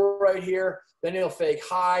low right here, then he'll fake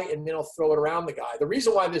high, and then he'll throw it around the guy. The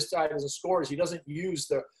reason why this guy doesn't score is he doesn't use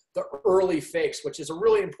the early fakes, which is a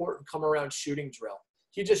really important come-around shooting drill.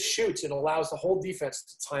 He just shoots and allows the whole defense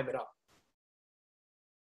to time it up.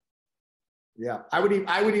 Yeah, I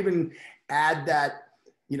would even add that,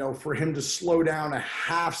 for him to slow down a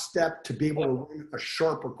half step to be able to win a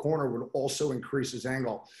sharper corner would also increase his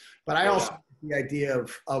angle. But I also like the idea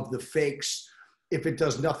of the fakes, if it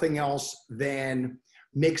does nothing else than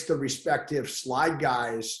makes the respective slide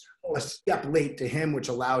guys a step late to him, which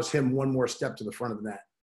allows him one more step to the front of the net.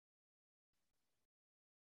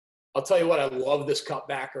 I'll tell you what, I love this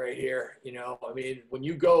cutback right here. I mean, when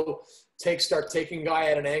you start taking guy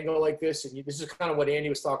at an angle like this, and this is kind of what Andy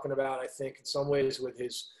was talking about, I think, in some ways with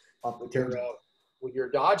your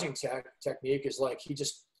dodging technique is like he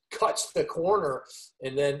just cuts the corner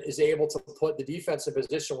and then is able to put the defense in a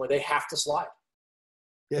position where they have to slide.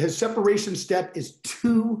 Yeah, his separation step is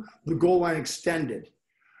to the goal line extended,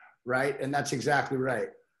 right? And that's exactly right.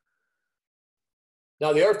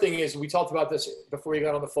 Now, the other thing is, we talked about this before you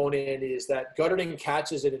got on the phone, Andy, is that Gutterton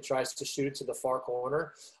catches it and tries to shoot it to the far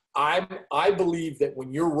corner. I believe that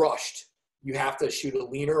when you're rushed, you have to shoot a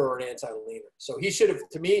leaner or an anti-leaner. So he should have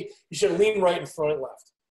leaned right in front and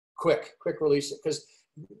left. Quick release it. Because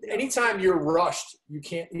anytime you're rushed, you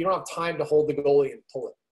don't have time to hold the goalie and pull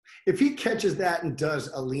it. If he catches that and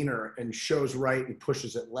does a leaner and shows right and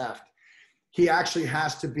pushes it left, he actually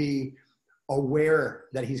has to be aware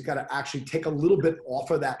that he's got to actually take a little bit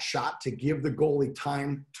off of that shot to give the goalie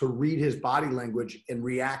time to read his body language and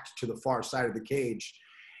react to the far side of the cage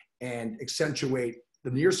and accentuate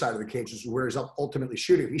the near side of the cage, is where he's ultimately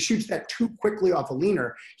shooting. If he shoots that too quickly off a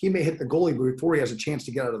leaner, he may hit the goalie before he has a chance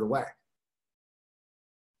to get out of the way.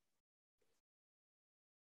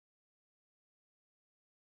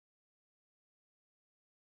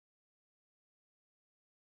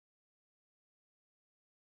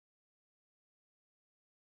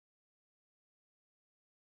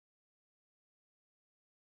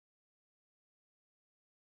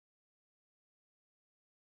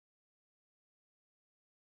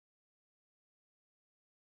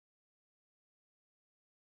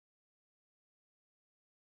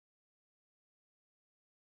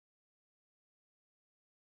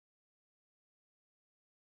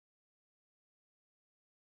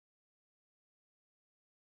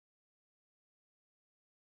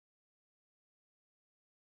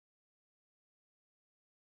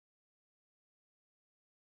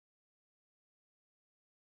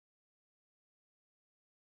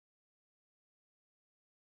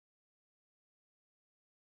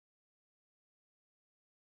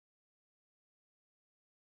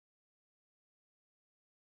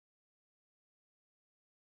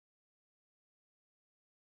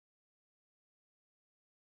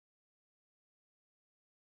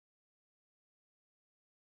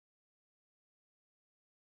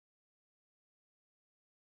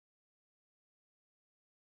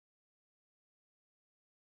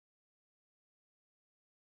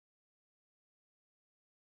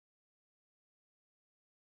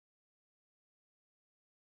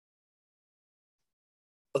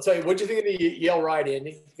 I'll tell you, what do you think of the Yale ride,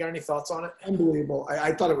 Andy? You got any thoughts on it? Unbelievable.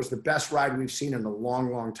 I thought it was the best ride we've seen in a long,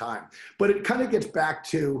 long time. But it kind of gets back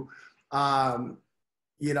to, the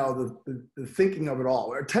thinking of it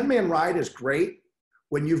all. A 10-man ride is great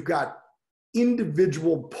when you've got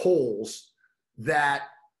individual pulls that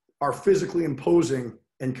are physically imposing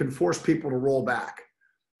and can force people to roll back.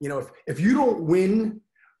 You know, if you don't win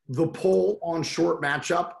the pull on short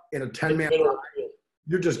matchup in a 10-man,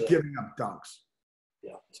 you're just giving up dunks.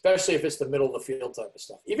 Yeah, especially if it's the middle of the field type of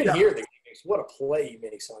stuff. Even here, what a play he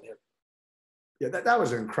makes on him. Yeah, that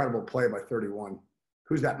was an incredible play by 31.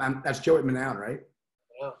 Who's that, man? That's Joey Manown, right?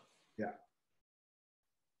 Yeah. Yeah.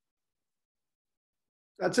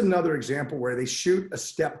 That's another example where they shoot a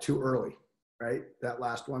step too early, right? That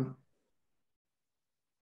last one.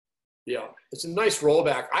 Yeah, it's a nice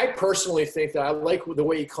rollback. I personally think that I like the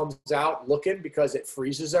way he comes out looking because it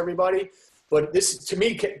freezes everybody. But this, to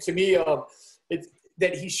me,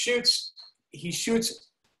 that he shoots.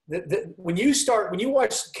 When you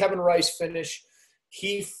watch Kevin Rice finish,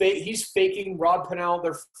 he's faking Rod Pennell.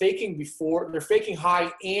 They're faking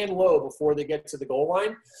high and low before they get to the goal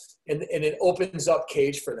line, and it opens up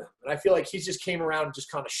cage for them. And I feel like he just came around and just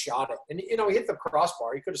kind of shot it. And he hit the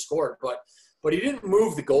crossbar. He could have scored, but he didn't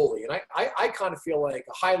move the goalie. And I kind of feel like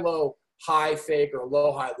a high-low high fake or a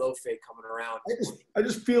low-high-low fake coming around. I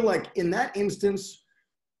just feel like in that instance,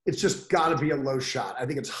 it's just got to be a low shot. I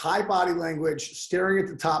think it's high body language, staring at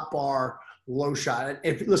the top bar, low shot. And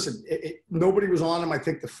if listen, nobody was on him. I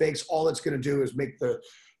think the fakes, all it's going to do is make the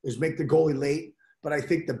goalie late. But I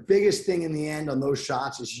think the biggest thing in the end on those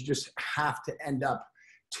shots is you just have to end up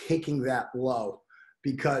taking that low,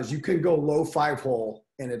 because you can go low 5-hole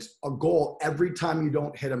and it's a goal every time you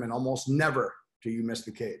don't hit them, and almost never do you miss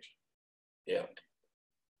the cage. Yeah.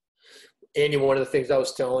 Andy, one of the things I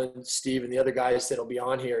was telling Steve and the other guys that'll be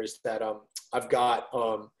on here is that I'm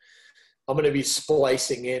going to be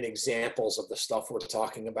splicing in examples of the stuff we're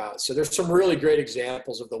talking about. So there's some really great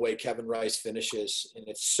examples of the way Kevin Rice finishes, and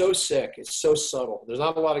it's so sick. It's so subtle. There's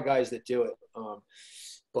not a lot of guys that do it.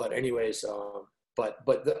 But anyways,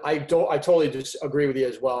 I totally just agree with you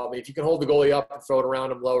as well. I mean, if you can hold the goalie up and throw it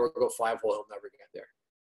around him low or go 5-hole, he'll never get there.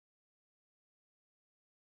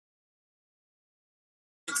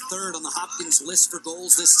 Third on the Hopkins list for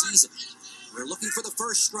goals this season. We're looking for the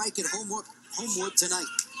first strike at Homewood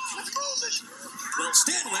tonight. Well,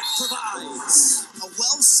 Stanwick provides a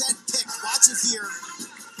well-set pick. Watch it here.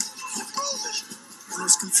 And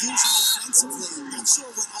there's confusion defensively. I'm not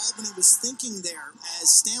sure what Albany was thinking there,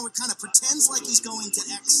 as Stanwick kind of pretends like he's going to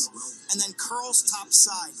X and then curls top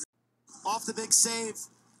side. Off the big save.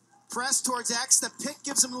 Press towards X. The pick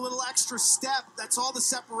gives him a little extra step. That's all the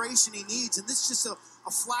separation he needs. And this is just a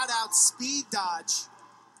flat-out speed dodge.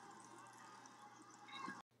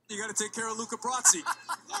 You got to take care of Luca Brazzi.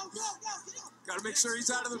 Got to make sure he's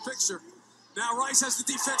out of the picture. Now Rice has the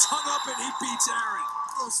defense hung up, and he beats Aaron.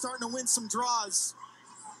 Oh, starting to win some draws.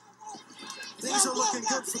 Things are looking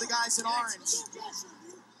good for the guys in orange.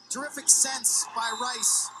 Terrific sense by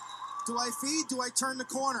Rice. Do I feed? Do I turn the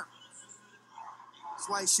corner? That's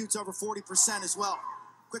why he shoots over 40% as well.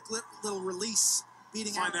 Quick little release,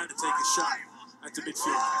 beating out. Find that to take a shot at the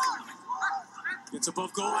midfield. Gets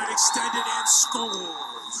above goal line, extended, and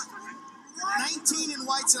scores. 19 in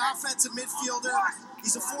White's an offensive midfielder.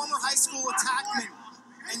 He's a former high school attackman,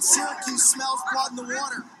 and Syracuse smells blood in the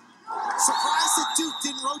water. Surprised that Duke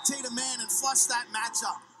didn't rotate a man and flush that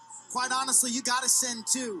matchup. Quite honestly, you got to send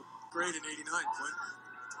two. Great in 89, Clint.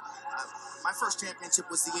 My first championship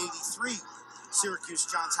was the 83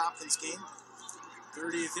 Syracuse-Johns Hopkins game.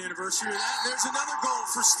 30th anniversary of that. There's another goal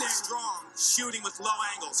for Stan Strong, shooting with low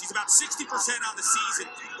angles. He's about 60% on the season,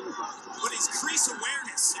 but his crease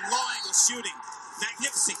awareness and low angle shooting,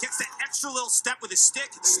 magnificent. Gets that extra little step with his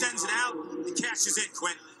stick, extends it out, and cashes in,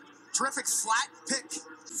 Quinn. Terrific flat pick.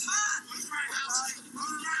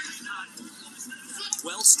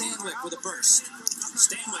 Well, Stanwick with a burst.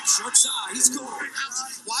 Stanwick, short side, he scored.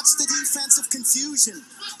 Watch the defensive confusion.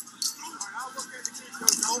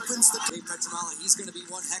 Opens the... Dave Petronella, he's going to be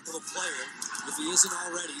one heck of a player if he isn't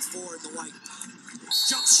already. 4 in the white.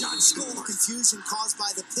 Jump shot score. Confusion caused by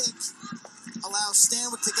the pick allows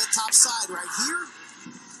Stanwick to get top side right here.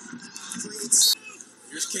 Creates...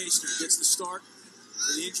 Here's Kastner, gets the start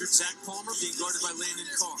for the injured Zach Palmer, being guarded by Landon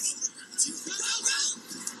Carr.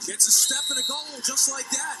 Gets a step and a goal just like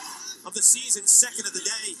that of the season, second of the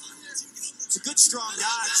day. It's a good, strong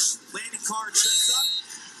dodge. Landon Carr trips up.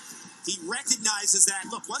 He recognizes that.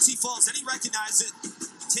 Look, once he falls, then he recognizes it,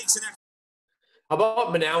 takes an extra. How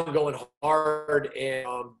about Manown going hard and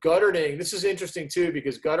Gutterding? This is interesting too,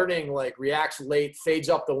 because Gutterding reacts late, fades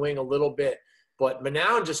up the wing a little bit, but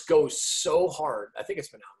Manown just goes so hard. I think it's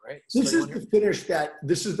Manown, right? This is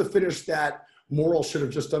the finish that Morrill should have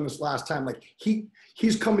just done this last time.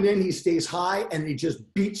 He's coming in, he stays high, and he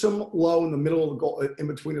just beats him low in the middle of the goal, in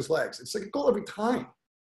between his legs. It's like a goal every time.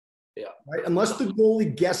 Yeah. Right? Unless the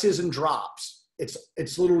goalie guesses and drops,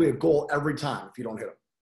 it's literally a goal every time if you don't hit him.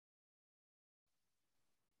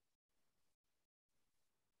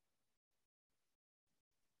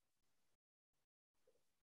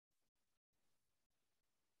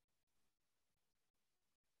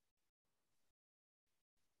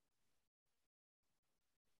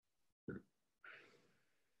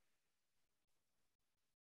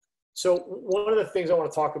 So one of the things I want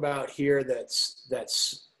to talk about here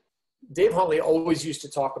that's Dave Huntley always used to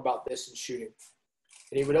talk about this in shooting.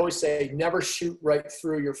 And he would always say, never shoot right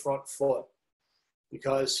through your front foot.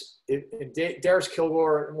 Because Darius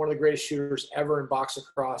Kilgore, one of the greatest shooters ever in box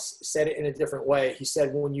lacrosse, said it in a different way. He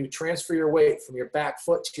said, when you transfer your weight from your back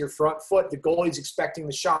foot to your front foot, the goalie's expecting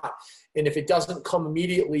the shot. And if it doesn't come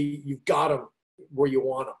immediately, you've got him where you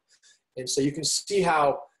want him. And so you can see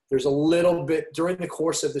how there's a little bit during the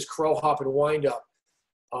course of this crow hop and wind up,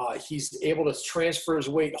 he's able to transfer his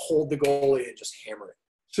weight, hold the goalie, and just hammer it.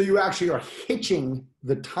 So you actually are hitching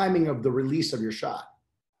the timing of the release of your shot.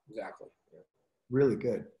 Exactly. Really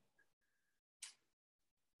good.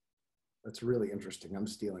 That's really interesting. I'm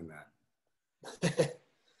stealing that.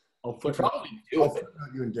 I'll footnote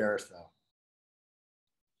you and Darius, though.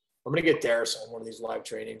 I'm going to get Darius on one of these live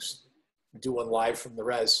trainings. Do one live from the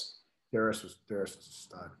res. Darius was a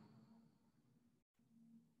stud.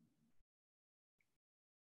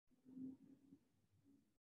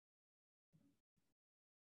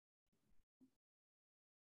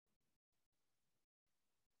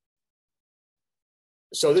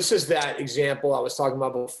 So this is that example I was talking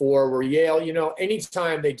about before where Yale, you know,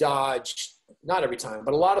 anytime they dodge, not every time,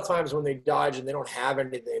 but a lot of times when they dodge and they don't have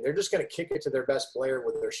anything, they're just going to kick it to their best player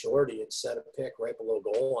with their shorty and set a pick right below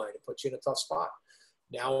goal line and put you in a tough spot.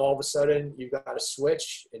 Now all of a sudden you've got a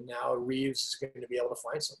switch, and now Reeves is going to be able to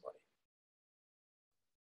find somebody.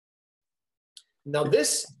 Now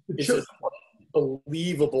this is an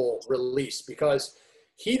unbelievable release because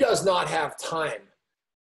he does not have time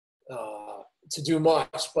to do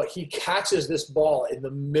much, but he catches this ball in the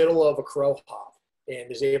middle of a crow hop and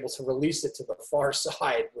is able to release it to the far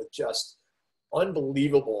side with just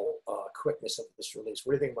unbelievable quickness of this release.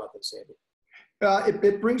 What do you think about this, Andy?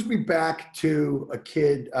 It brings me back to a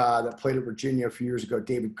kid that played at Virginia a few years ago,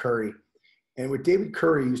 David Curry. And what David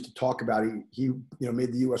Curry used to talk about, he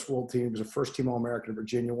made the U.S. World Team. He was a first-team All-American at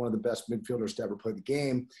Virginia, one of the best midfielders to ever play the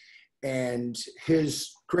game. And his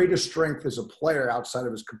greatest strength as a player outside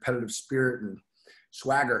of his competitive spirit and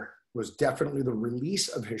swagger was definitely the release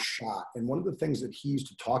of his shot. And one of the things that he used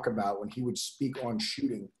to talk about when he would speak on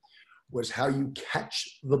shooting was how you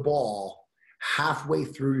catch the ball halfway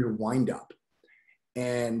through your windup.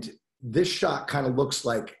 And this shot kind of looks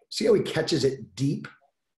like, see how he catches it deep?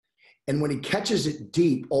 And when he catches it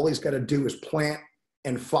deep, all he's got to do is plant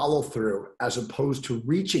and follow through as opposed to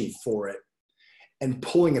reaching for it and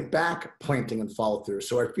pulling it back, planting and follow through.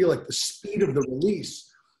 So I feel like the speed of the release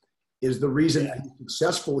is the reason that he's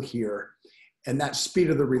successful here. And that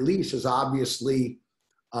speed of the release is obviously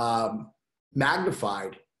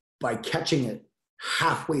magnified by catching it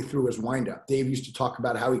halfway through his windup. Dave used to talk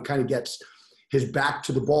about how he kind of gets his back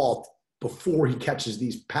to the ball before he catches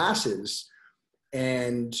these passes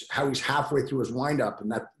and how he's halfway through his windup.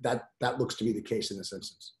 And that looks to be the case in this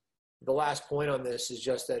instance. The last point on this is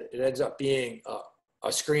just that it ends up being a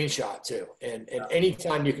screenshot too. And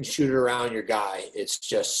anytime you can shoot it around your guy, it's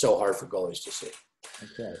just so hard for goalies to see.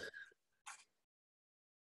 Okay.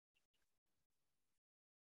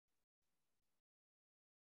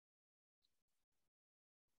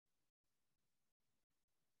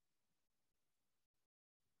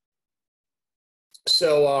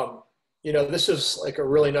 So, this is like a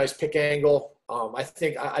really nice pick angle. I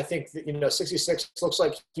think that, 66 looks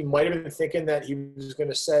like he might have been thinking that he was going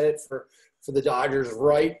to set it for the Dodgers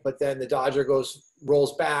right, but then the Dodger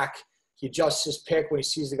rolls back. He adjusts his pick when he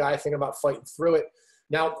sees the guy thinking about fighting through it.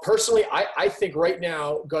 Now, personally, I think right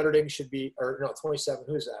now Gutterding should be, 27.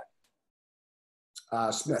 Who's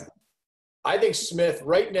that? Smith. I think Smith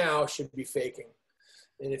right now should be faking.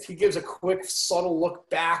 And if he gives a quick, subtle look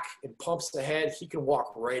back and pumps the head, he can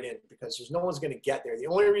walk right in because there's no one's going to get there. The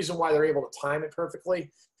only reason why they're able to time it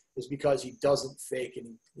perfectly is because he doesn't fake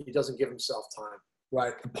and he doesn't give himself time.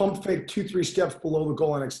 Right. The pump fake 2-3 steps below the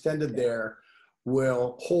goal and extended there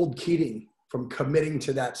will hold Keating from committing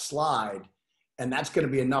to that slide, and that's going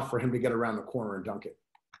to be enough for him to get around the corner and dunk it.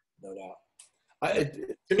 No doubt.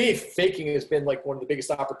 To me, faking has been like one of the biggest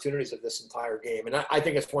opportunities of this entire game. And I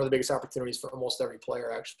think it's one of the biggest opportunities for almost every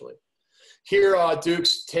player, actually. Here,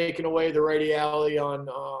 Duke's taking away the righty alley on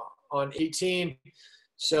 18.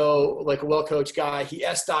 So, like a well-coached guy, he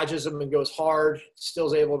S-dodges him and goes hard, still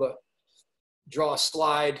is able to draw a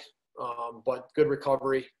slide. but good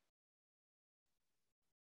recovery.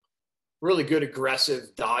 Really good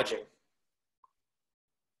aggressive dodging.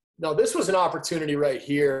 Now, this was an opportunity right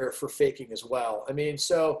here for faking as well. I mean,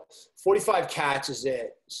 so 45 catch is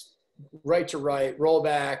it. Right to right,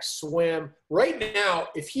 rollback, swim. Right now,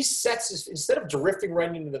 if he sets his, instead of drifting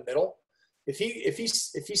right into the middle, if he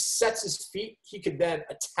sets his feet, he could then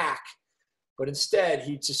attack. But instead,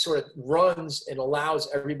 he just sort of runs and allows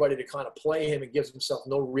everybody to kind of play him and gives himself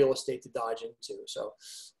no real estate to dodge into. So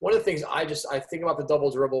one of the things I think about the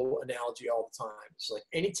double dribble analogy all the time. It's like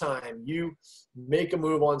anytime you make a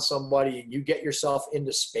move on somebody and you get yourself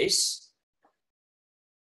into space,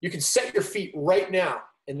 you can set your feet right now.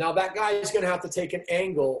 And now that guy is going to have to take an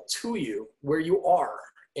angle to you where you are.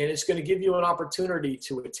 And it's going to give you an opportunity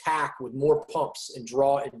to attack with more pumps and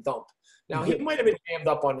draw and dump. Now, he might have been jammed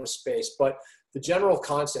up on his space, but the general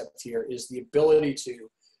concept here is the ability to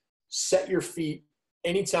set your feet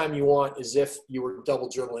anytime you want as if you were double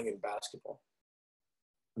dribbling in basketball.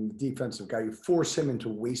 And the defensive guy, you force him into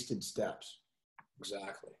wasted steps.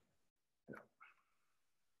 Exactly. Yeah.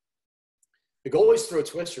 The goalies throw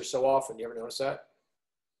twisters so often. You ever notice that?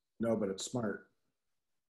 No, but it's smart.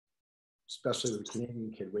 Especially the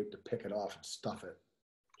Canadian kid wait to pick it off and stuff it.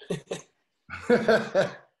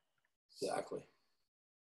 Exactly.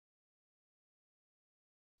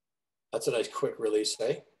 That's a nice quick release,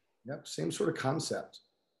 eh? Yep, same sort of concept.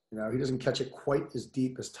 You know, he doesn't catch it quite as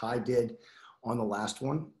deep as Ty did on the last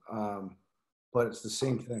one, but it's the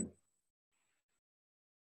same thing.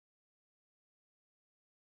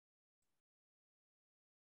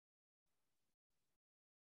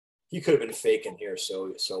 He could have been faking here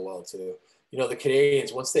so well too. You know, the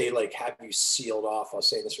Canadians, once they like have you sealed off, I was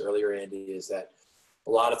saying this earlier, Andy, is that a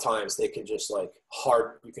lot of times they can just like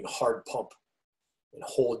you can hard pump and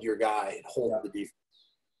hold your guy and hold the defense.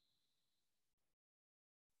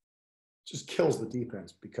 Just kills the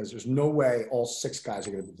defense because there's no way all six guys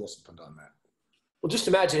are going to be disciplined on that. Well, just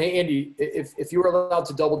imagine, hey, Andy, if you were allowed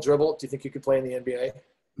to double dribble, do you think you could play in the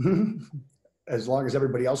NBA? As long as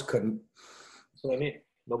everybody else couldn't. That's what I mean.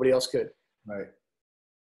 Nobody else could. Right.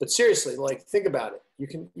 But seriously, like, think about it.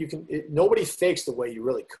 Nobody fakes the way you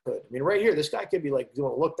really could. I mean, right here, this guy could be like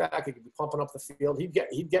doing a look back. He could be pumping up the field. He'd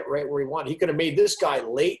get right where he wanted. He could have made this guy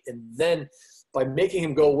late, and then by making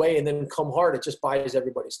him go away and then come hard, it just buys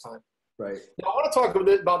everybody's time. Right. Now, I want to talk a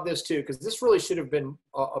bit about this too, because this really should have been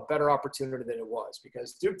a better opportunity than it was,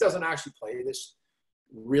 because Duke doesn't actually play this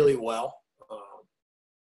really well.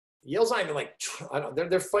 Yale's not even like,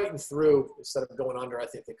 they're fighting through instead of going under. I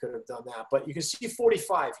think they could have done that. But you can see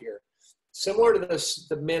 45 here. Similar to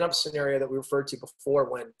the man-up scenario that we referred to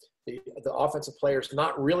before, when the offensive player is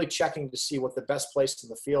not really checking to see what the best place in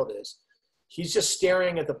the field is. He's just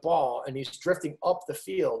staring at the ball, and he's drifting up the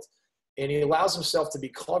field, and he allows himself to be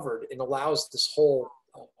covered and allows this whole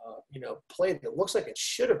play that looks like it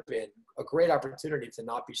should have been a great opportunity to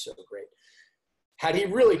not be so great. Had he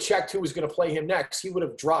really checked who was going to play him next, he would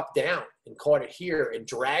have dropped down and caught it here and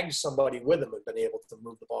dragged somebody with him and been able to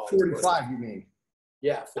move the ball. 45, you mean?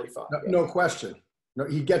 Yeah, 45. No question. No,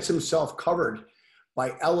 he gets himself covered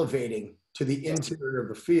by elevating to the interior of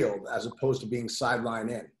the field as opposed to being sideline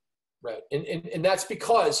in. Right. And that's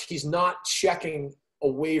because he's not checking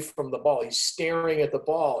away from the ball. He's staring at the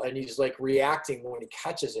ball, and he's like reacting when he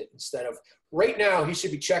catches it, instead of right now he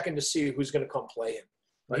should be checking to see who's going to come play him.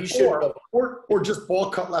 Right. Or just ball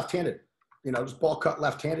cut left-handed. You know, just ball cut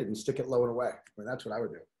left-handed and stick it low and away. I mean, that's what I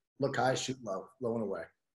would do. Look high, shoot low and away.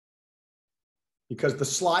 Because the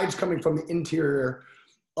slide's coming from the interior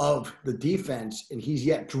of the defense, and he's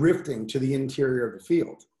yet drifting to the interior of the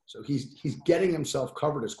field. So he's getting himself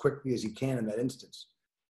covered as quickly as he can in that instance.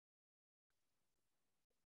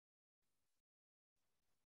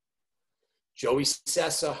 Joey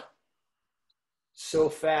Sessa. So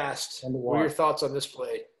fast. What are your thoughts on this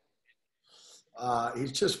play?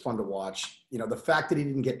 He's just fun to watch. You know, the fact that he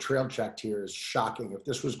didn't get trail checked here is shocking. If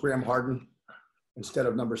this was Graham Harden instead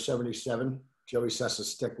of number 77, Joey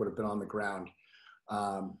Sessa's stick would have been on the ground.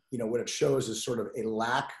 What it shows is sort of a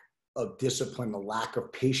lack of discipline, a lack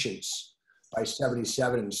of patience by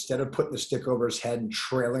 77. Instead of putting the stick over his head and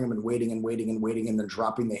trailing him and waiting and then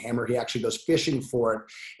dropping the hammer, he actually goes fishing for it.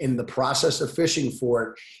 In the process of fishing for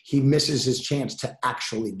it, he misses his chance to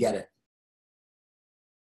actually get it.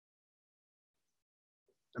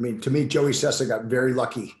 I mean, to me, Joey Sessa got very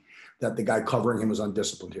lucky that the guy covering him was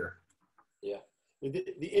undisciplined here. Yeah.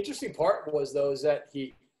 The interesting part was, though, is that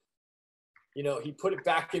he put it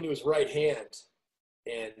back into his right hand,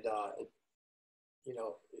 and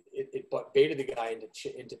it baited the guy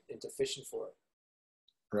into fishing for it.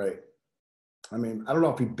 Right. I mean, I don't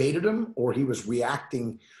know if he baited him or he was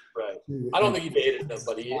reacting Right. I don't think he baited them,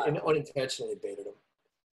 but he unintentionally baited them.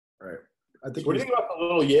 Right. I think. What do you think about the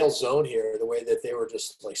little Yale zone here? The way that they were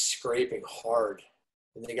just like scraping hard,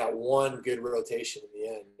 and they got one good rotation in the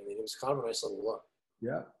end. I mean, it was kind of a nice little look.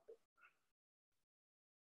 Yeah.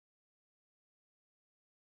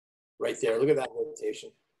 Right there. Look at that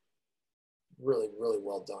rotation. Really, really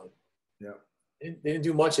well done. Yeah. They didn't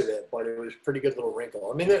do much of it, but it was a pretty good little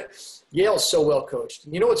wrinkle. I mean, Yale's so well coached.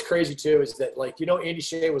 You know what's crazy too is that, like, Andy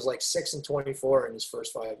Shea was like 6-24 in his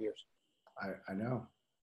first 5 years. I know.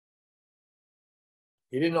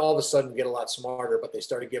 He didn't all of a sudden get a lot smarter, but they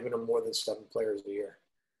started giving him more than 7 players a year.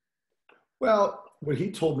 Well, what he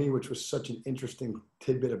told me, which was such an interesting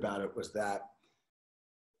tidbit about it, was that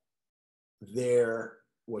there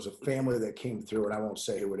was a family that came through, and I won't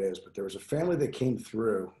say who it is, but there was a family that came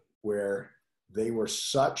through where they were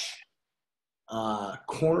such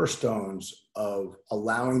cornerstones of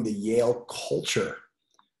allowing the Yale culture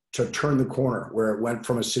to turn the corner, where it went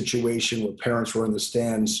from a situation where parents were in the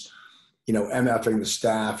stands, MFing the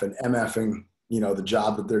staff and MFing, the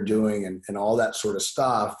job that they're doing and all that sort of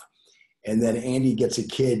stuff. And then Andy gets a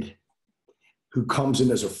kid who comes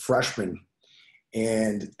in as a freshman,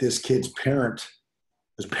 and this kid's parents,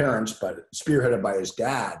 but spearheaded by his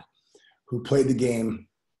dad, who played the game,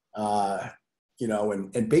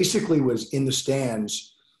 and basically was in the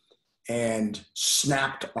stands and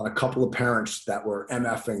snapped on a couple of parents that were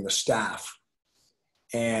MFing the staff.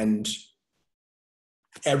 And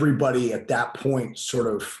everybody at that point sort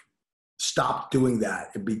of stopped doing that.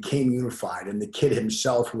 It became unified. And the kid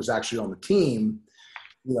himself, who was actually on the team,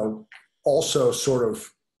 also sort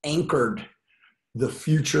of anchored the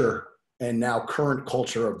future and now current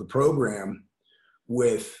culture of the program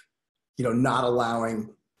with, not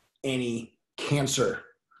allowing any cancer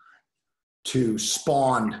to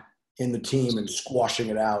spawn in the team and squashing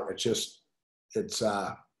it out. It's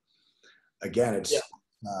tough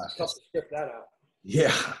to skip that out.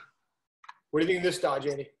 Yeah. What do you think of this dodge,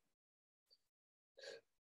 Andy?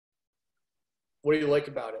 What do you like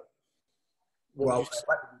about it?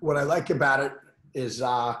 What I like about it is,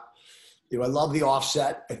 I love the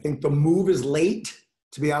offset. I think the move is late,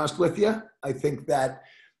 to be honest with you. I think that,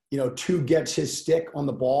 two gets his stick on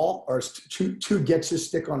the ball, or two gets his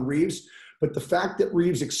stick on Reeves. But the fact that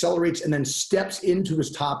Reeves accelerates and then steps into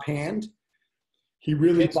his top hand, he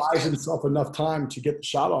really buys himself enough time to get the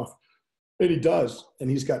shot off. And he does. And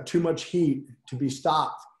he's got too much heat to be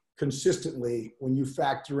stopped consistently when you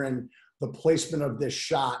factor in the placement of this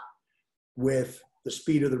shot with the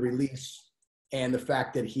speed of the release and the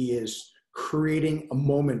fact that he is creating a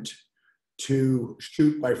moment to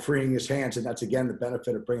shoot by freeing his hands. And that's, again, the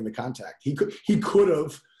benefit of bringing the contact. He could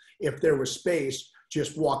have, if there was space,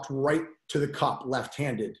 just walked right to the cup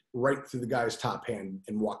left-handed, right through the guy's top hand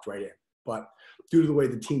and walked right in. But due to the way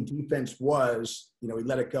the team defense was, he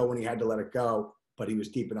let it go when he had to let it go, but he was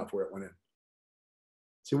deep enough where it went in.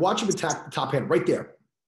 So watch him attack the top hand right there.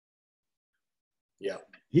 Yeah.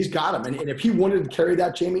 He's got him. And if he wanted to carry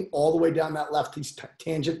that, Jamie, all the way down that left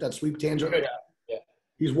tangent, that sweep tangent, yeah.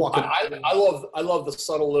 He's walking. I love the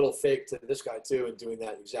subtle little fake to this guy too, and doing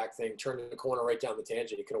that exact thing, turning the corner right down the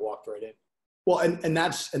tangent. He could have walked right in. Well, and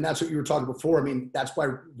that's what you were talking before. I mean, that's why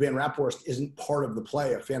Van Raphorst isn't part of the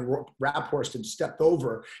play. If Van Raphorst had stepped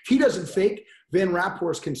over, if he doesn't fake, Van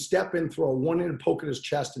Raphorst can step in, throw a one-handed poke at his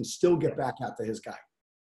chest, and still get back out to his guy.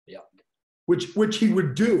 Yeah. Which he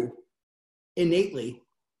would do innately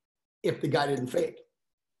if the guy didn't fake.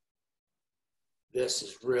 This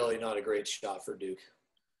is really not a great shot for Duke.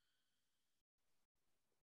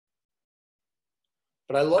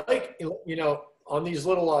 But I like, on these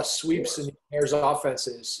little sweeps and Bears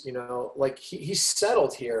offenses, like he's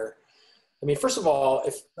settled here. I mean, first of all,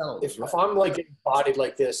 if I'm like getting bodied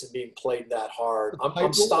like this and being played that hard,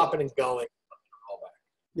 I'm stopping and going.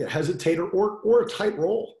 Yeah, hesitator or a tight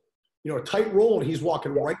roll. A tight roll, and he's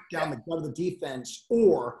walking right down the gut of the defense,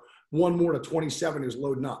 or one more to 27 who's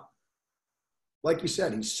loading up. Like you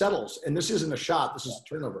said, he settles, and this isn't a shot. This is a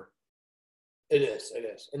turnover. It is.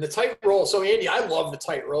 And the tight roll. So, Andy, I love the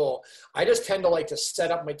tight roll. I just tend to like to set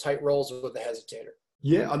up my tight rolls with the hesitator.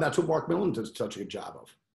 Yeah, and that's what Mark Millen does such a good job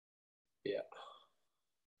of. Yeah.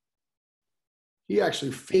 He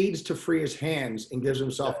actually fades to free his hands and gives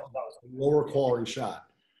himself a lower quality shot.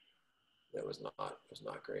 It was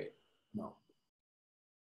not great. No.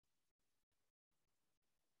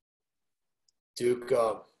 Duke,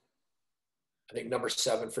 I think number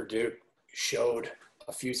 7 for Duke showed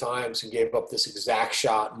a few times and gave up this exact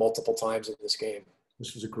shot multiple times in this game.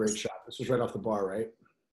 This was a great shot. This was right off the bar, right?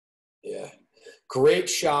 Yeah. Great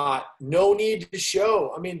shot. No need to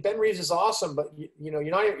show. I mean, Ben Reeves is awesome, but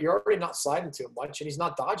you're already not sliding to him much, and he's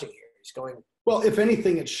not dodging here. He's going. Well, if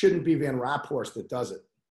anything, it shouldn't be Van Raphorst that does it.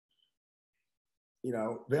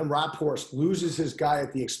 Van Raphorst loses his guy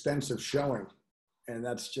at the expense of showing, and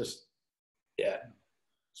that's just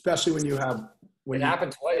especially when you have it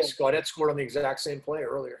happened twice. Gaudette scored on the exact same play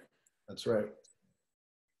earlier. That's right.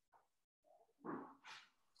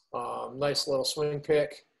 Nice little swing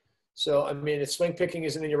pick. So, I mean, if swing picking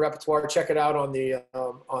isn't in your repertoire, check it out on the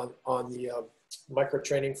micro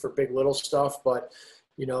training for big little stuff. But,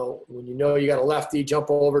 when you got a lefty,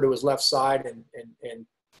 jump over to his left side and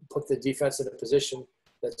put the defense in a position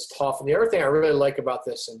that's tough. And the other thing I really like about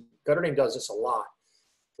this, and Gutterding does this a lot,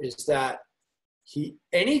 is that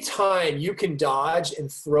anytime you can dodge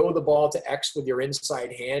and throw the ball to X with your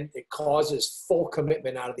inside hand, it causes full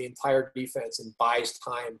commitment out of the entire defense and buys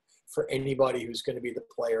time for anybody who's going to be the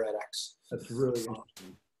player at X. That's really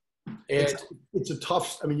interesting. And it's a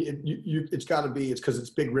tough. I mean, it's got to be. It's because it's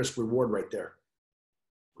big risk reward right there.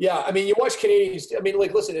 Yeah, I mean, you watch Canadians. I mean,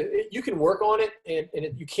 like, listen, you can work on it,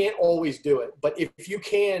 and you can't always do it. But if you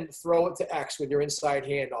can throw it to X with your inside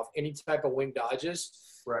hand off any type of wing dodges,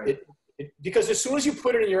 right? Because as soon as you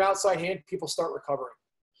put it in your outside hand, people start recovering.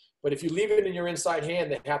 But if you leave it in your inside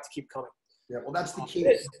hand, they have to keep coming. Yeah, well, that's the key.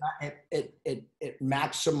 It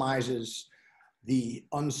maximizes the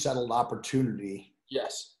unsettled opportunity.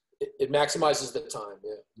 Yes, it maximizes the time.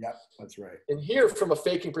 Yeah. Yep, that's right. And here, from a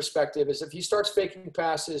faking perspective, is if he starts faking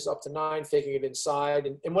passes up to 9, faking it inside.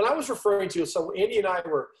 And when I was referring to, so Andy and I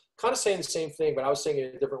were kind of saying the same thing, but I was saying it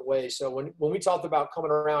in a different way. So when we talked about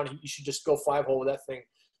coming around, you should just go 5-hole with that thing.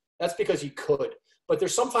 That's because he could. But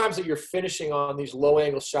there's sometimes that you're finishing on these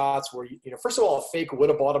low-angle shots where, first of all, a fake would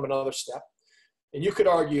have bought him another step. And you could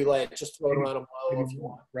argue, like, just throw it around him low if you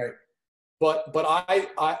want. Right. But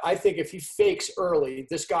I think if he fakes early,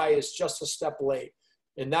 this guy is just a step late.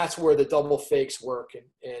 And that's where the double fakes work.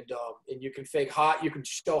 And you can fake high, you can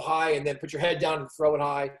show high and then put your head down and throw it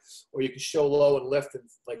high, or you can show low and lift, and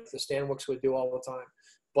like the Stanwicks would do all the time.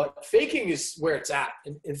 But faking is where it's at.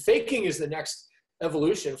 And faking is the next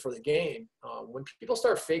evolution for the game. When people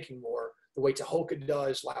start faking more, the way Tahoka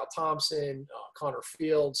does, Lyle Thompson, Connor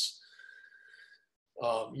Fields,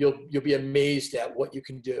 you'll be amazed at what you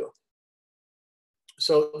can do.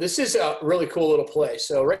 So this is a really cool little play.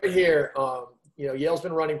 So right here, Yale's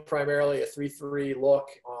been running primarily a 3-3 look,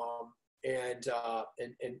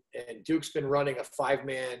 and Duke's been running a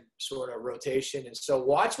 5-man sort of rotation. And so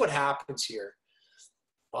watch what happens here.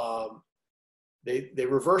 They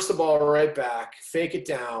reverse the ball right back, fake it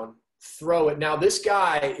down, throw it. Now this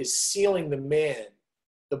guy is sealing the man.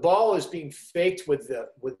 The ball is being faked with the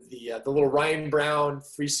little Ryan Brown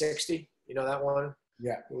 360. You know that one?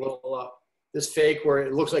 Yeah. A little this fake where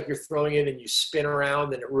it looks like you're throwing it and you spin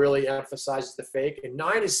around, and it really emphasizes the fake. And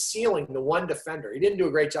 9 is sealing the one defender. He didn't do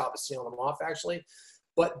a great job of sealing him off, actually.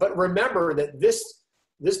 But remember that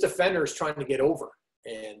this defender is trying to get over.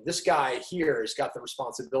 And this guy here has got the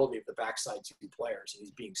responsibility of the backside 2 players, and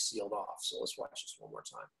he's being sealed off. So let's watch this one more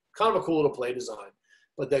time. Kind of a cool little play design.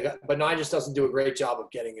 But 9 just doesn't do a great job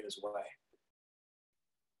of getting in his way.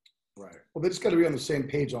 Right. Well, they just got to be on the same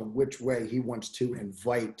page on which way he wants to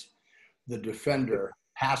invite the defender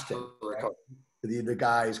past him. Right? The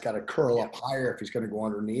guy's got to curl up higher if he's going to go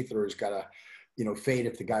underneath, or he's got to, fade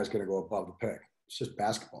if the guy's going to go above the pick. It's just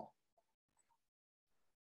basketball.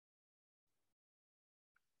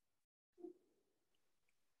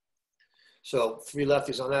 So 3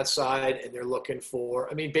 lefties on that side, and they're looking for,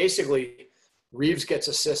 basically Reeves gets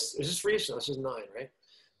assists. Is this Reeves? No, this is 9, right?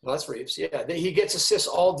 No, that's Reeves. Yeah, he gets assists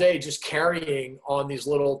all day just carrying on these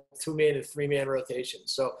little 2-man and 3-man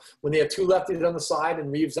rotations. So when they have 2 lefties on the side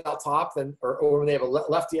and Reeves out top, then or when they have a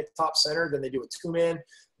lefty at top center, then they do a 2-man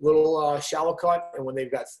little shallow cut. And when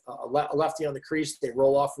they've got a lefty on the crease, they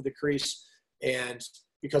roll off with the crease. And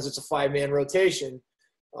because it's a 5-man rotation,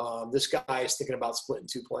 this guy is thinking about splitting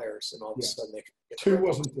 2 players, and all of a sudden they can get 2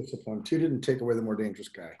 wasn't disciplined. 2 didn't take away the more dangerous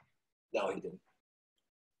guy. No, he didn't.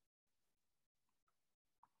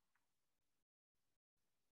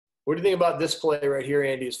 What do you think about this play right here,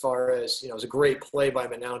 Andy, as far as, it was a great play by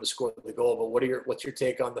Manown to score the goal, but what's your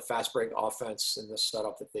take on the fast break offense and the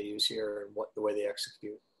setup that they use here and the way they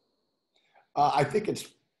execute? I think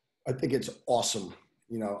it's awesome.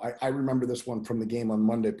 I remember this one from the game on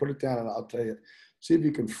Monday. Put it down and I'll tell you. See if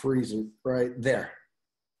you can freeze it right there.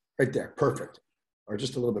 Right there. Perfect. Or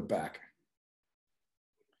just a little bit back.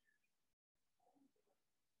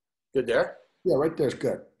 Good there? Yeah, right there's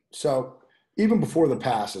good. So even before the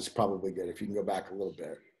pass, it's probably good if you can go back a little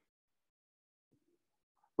bit.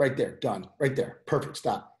 Right there. Done. Right there. Perfect.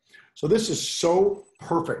 Stop. So this is so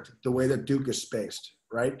perfect, the way that Duke is spaced,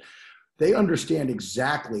 right? They understand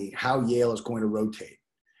exactly how Yale is going to rotate.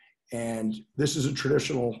 And this is a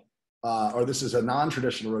traditional, or this is a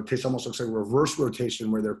non-traditional rotation. Almost looks like a reverse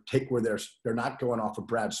rotation where they're not going off of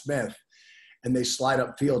Brad Smith, and they slide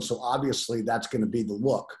upfield. So obviously that's going to be the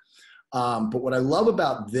look. But what I love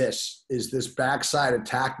about this is this backside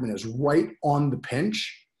attackman is right on the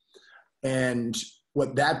pinch. And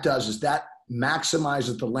what that does is that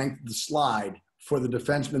maximizes the length of the slide for the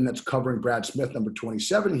defenseman that's covering Brad Smith, number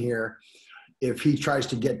 27 here. If he tries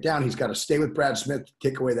to get down, he's got to stay with Brad Smith to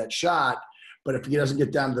take away that shot. But if he doesn't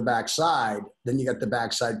get down to the backside, then you got the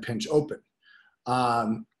backside pinch open.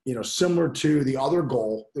 Similar to the other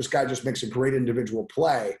goal, this guy just makes a great individual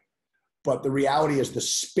play. But the reality is the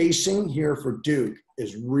spacing here for Duke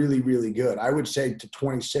is really, really good. I would say to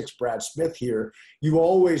 26, Brad Smith here, you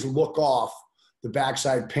always look off the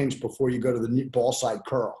backside pinch before you go to the ball side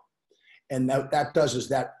curl. And that does is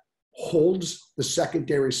that holds the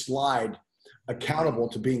secondary slide accountable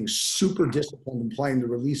to being super disciplined and playing the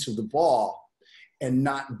release of the ball and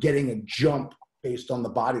not getting a jump based on the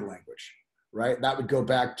body language, right? That would go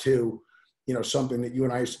back to, something that you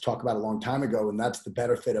and I used to talk about a long time ago, and that's the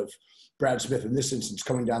benefit of Brad Smith in this instance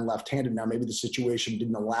coming down left-handed. Now, maybe the situation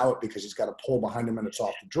didn't allow it because he's got a pull behind him and it's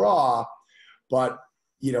off the draw. But,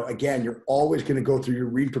 again, you're always going to go through your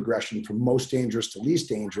read progression from most dangerous to least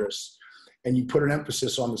dangerous, and you put an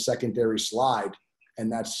emphasis on the secondary slide,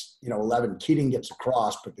 and that's, 11. Keating gets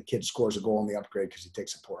across, but the kid scores a goal on the upgrade because he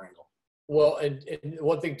takes a poor angle. Well, and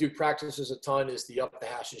one thing Duke practices a ton is the up the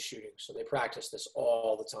hashes shooting. So they practice this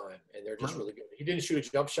all the time, and they're just really good. He didn't shoot a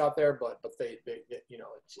jump shot there, but they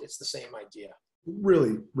it's the same idea.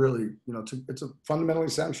 Really, really, it's a fundamentally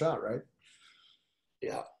sound shot, right?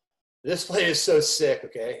 Yeah. This play is so sick,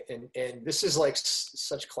 okay? And this is like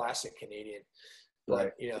such classic Canadian.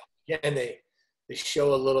 But, again, they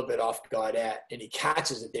show a little bit off Gaudet, and he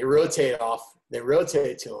catches it. They rotate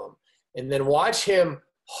to him. And then watch him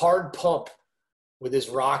hard pump with his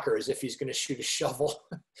rocker as if he's going to shoot a shovel.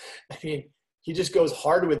 I mean, he just goes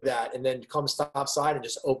hard with that and then comes topside and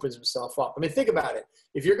just opens himself up. I mean, think about it.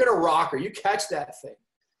 If you're going to rocker, you catch that thing.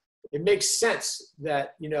 It makes sense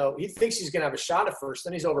that, he thinks he's going to have a shot at first,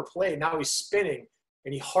 then he's overplayed. Now he's spinning,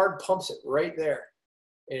 and he hard pumps it right there.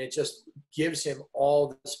 And it just gives him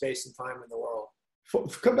all the space and time in the world.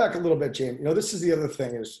 Come back a little bit, James. This is the other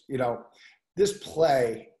thing is, this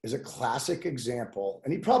play is a classic example,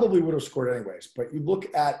 and he probably would have scored anyways, but you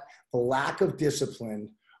look at the lack of discipline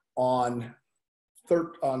on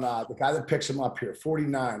the guy that picks him up here,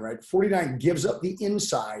 49, right? 49 gives up the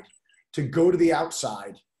inside to go to the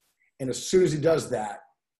outside, and as soon as he does that,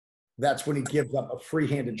 that's when he gives up a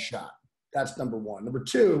free-handed shot. That's number one. Number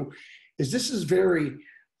two is this is very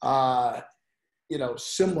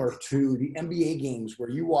similar to the NBA games where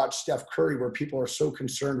you watch Steph Curry, where people are so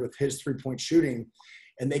concerned with his three-point shooting,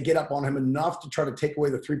 and they get up on him enough to try to take away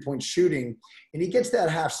the three-point shooting, and he gets that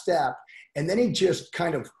half step, and then he just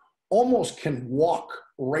kind of almost can walk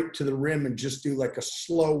right to the rim and just do like a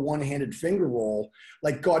slow one-handed finger roll.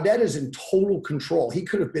 Like Gaudet is in total control. He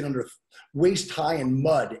could have been under waist high in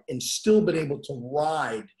mud and still been able to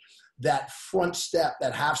ride that front step,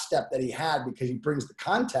 that half step that he had because he brings the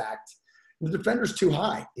contact. The defender's too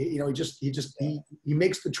high. He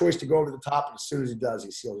makes the choice to go over the top, and as soon as he does,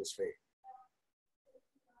 he seals his fate.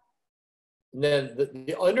 And then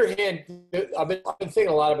the underhand, I've been thinking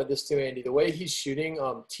a lot about this too, Andy. The way he's shooting,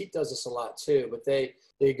 Teat does this a lot too, but they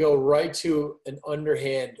go right to an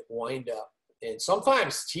underhand windup. And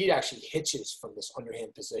sometimes Teat actually hitches from this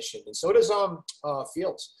underhand position, and so does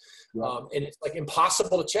Fields. And it's like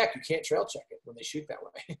impossible to check. You can't trail check it when they shoot that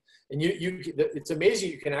way. And it's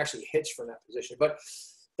amazing you can actually hitch from that position. But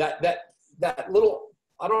that little,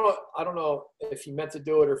 I don't know if he meant to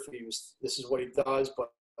do it or if this is what he does, but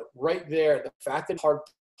right there, the fact that hard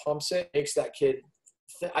pumps it makes that kid.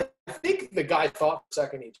 I think the guy thought for a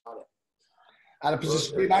second he got it. Out of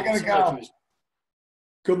position. You're not gonna go.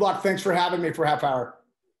 Good luck. Thanks for having me for a half hour.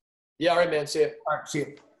 Yeah, all right, man. See you. All right, see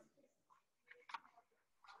you.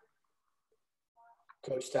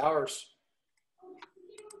 Coach Towers.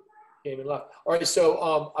 Game and left. All right,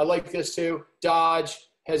 so I like this too. Dodge,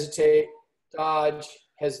 hesitate, dodge,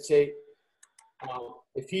 hesitate.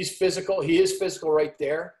 If he's physical, he is physical right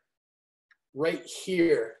there. Right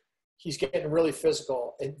here, he's getting really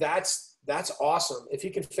physical, and that's awesome. If he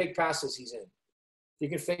can fake passes, he's in. If he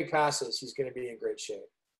can fake passes, he's going to be in great shape.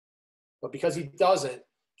 But because he doesn't,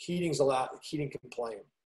 Keating can play him.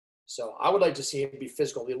 So I would like to see him be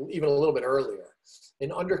physical even a little bit earlier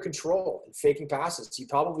and under control and faking passes. He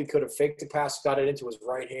probably could have faked the pass, got it into his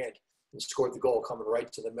right hand, and scored the goal coming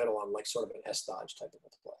right to the middle on like sort of an S-dodge type of a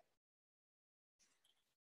play.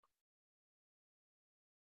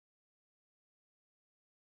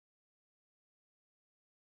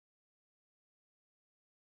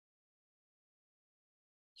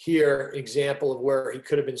 Here, example of where he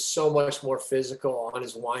could have been so much more physical on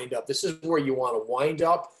his wind-up. This is where you want to wind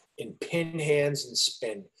up and pin hands and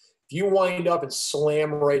spin. If you wind up and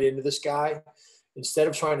slam right into this guy, instead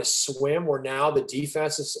of trying to swim, where now the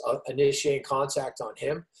defense is initiating contact on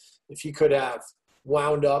him, if he could have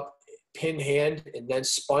wound up, pin hand, and then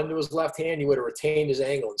spun to his left hand, he would have retained his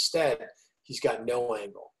angle. Instead, he's got no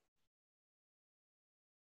angle.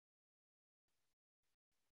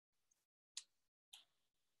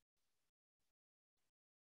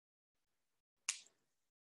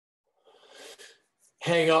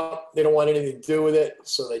 Hang up. They don't want anything to do with it,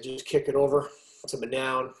 so they just kick it over to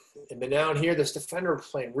Manown. And Manown here, this defender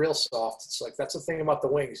playing real soft. It's like, that's the thing about the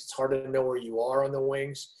wings. It's hard to know where you are on the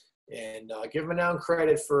wings. And give Manown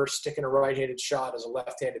credit for sticking a right-handed shot as a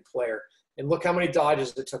left-handed player. And look how many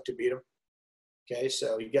dodges it took to beat him. Okay,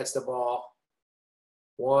 so he gets the ball.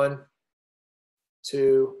 1,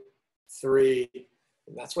 2, 3.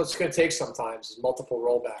 And that's what it's going to take sometimes, is multiple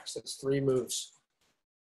rollbacks. That's 3 moves.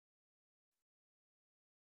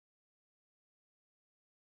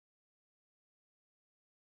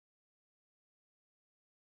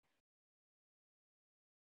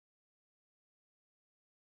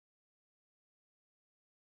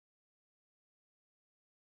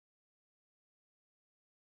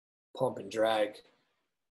 Pump and drag.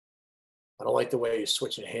 I don't like the way he's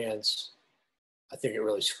switching hands. I think it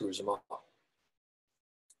really screws him up.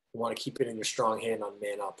 You want to keep it in your strong hand on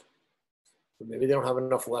man up. But maybe they don't have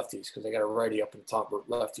enough lefties because they got a righty up in the top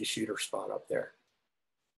lefty shooter spot up there.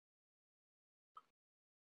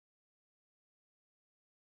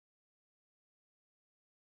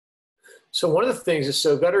 So one of the things is,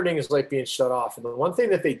 so Gutterding is like being shut off. And the one thing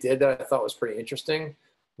that they did that I thought was pretty interesting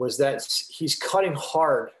was that he's cutting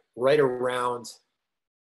hard right around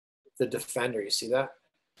the defender. You see that?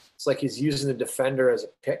 It's like he's using the defender as a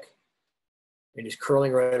pick, and he's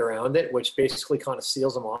curling right around it, which basically kind of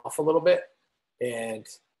seals him off a little bit and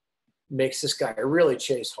makes this guy really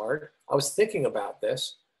chase hard. I was thinking about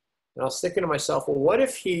this, and I was thinking to myself, well, what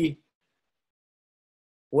if he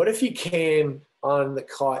came on the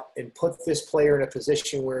cut and put this player in a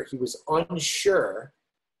position where he was unsure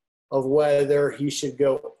of whether he should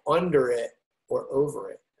go under it or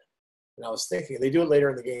over it? And I was thinking, they do it later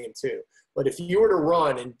in the game too. But if you were to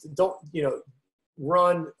run and don't,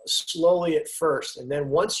 run slowly at first, and then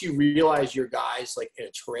once you realize your guy's like in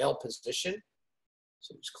a trail position,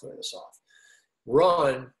 so just clear this off,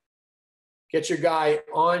 run, get your guy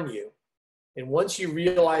on you. And once you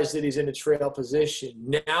realize that he's in a trail position,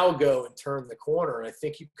 now go and turn the corner. And I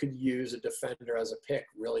think you could use a defender as a pick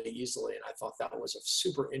really easily. And I thought that was a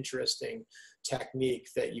super interesting technique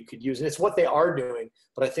that you could use. And it's what they are doing.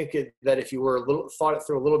 But I think that if you were thought it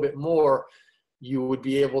through a little bit more, you would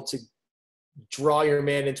be able to draw your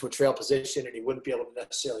man into a trail position, and he wouldn't be able to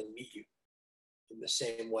necessarily meet you in the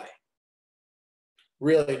same way.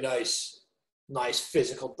 Really nice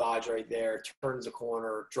physical dodge right there, turns the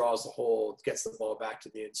corner, draws the hold, gets the ball back to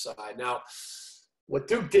the inside. Now, what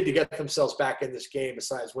Duke did to get themselves back in this game,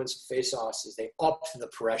 besides win some faceoffs, is they upped the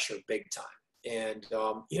pressure big time. And,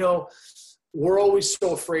 we're always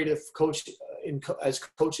so afraid of as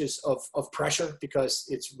coaches of pressure because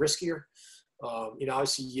it's riskier.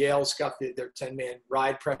 Obviously Yale's got their 10-man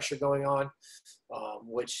ride pressure going on,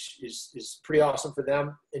 which is pretty awesome for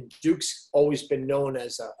them. And Duke's always been known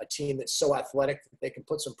as a team that's so athletic that they can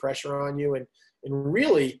put some pressure on you. And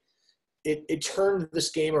really, it turned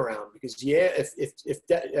this game around because,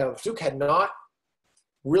 if Duke had not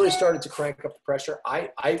really started to crank up the pressure, I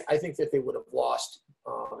think that they would have lost,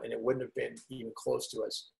 and it wouldn't have been even close to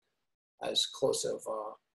as close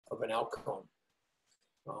of an outcome.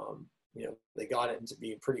 They got it into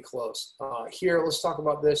being pretty close. Here, let's talk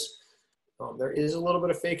about this. There is a little bit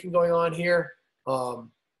of faking going on here.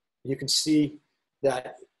 You can see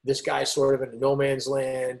that this guy's sort of in no man's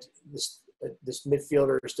land. This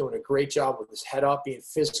midfielder is doing a great job with his head up, being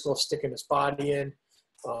physical, sticking his body in,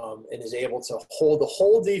 and is able to hold the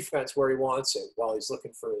whole defense where he wants it while he's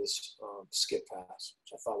looking for his skip pass,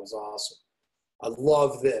 which I thought was awesome. I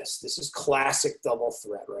love this. This is classic double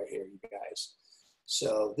threat right here, you guys.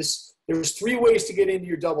 So there's 3 ways to get into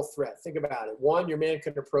your double threat. Think about it. 1, your man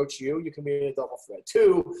can approach you. You can be in a double threat.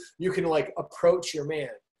 2, you can approach your man.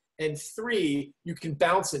 And 3, you can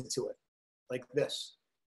bounce into it like this.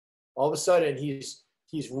 All of a sudden, he's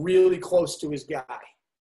really close to his guy.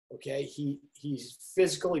 Okay, he's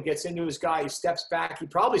physical. He gets into his guy. He steps back. He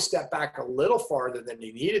probably stepped back a little farther than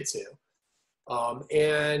he needed to.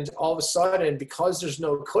 And all of a sudden, because there's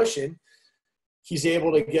no cushion, he's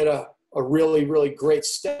able to get a really, really great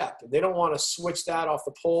step. And they don't want to switch that off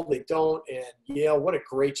the pole. They don't. And Yale, what a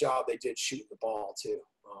great job they did shooting the ball too.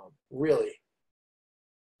 Really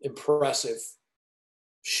impressive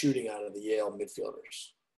shooting out of the Yale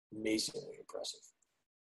midfielders. Amazingly impressive.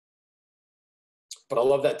 But I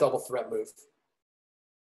love that double threat move.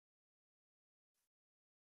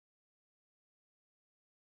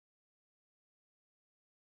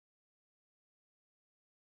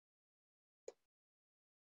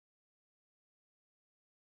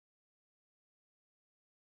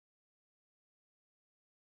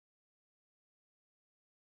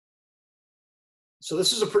 So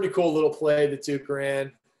this is a pretty cool little play that Duke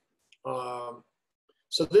ran.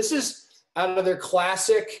 So this is out of their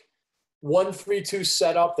classic 1-3-2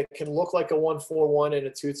 setup that can look like a 1-4-1 and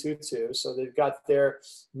a 2-2-2. So they've got their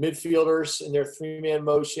midfielders in their three-man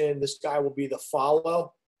motion. This guy will be the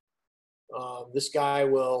follow. This guy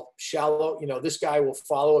will shallow. This guy will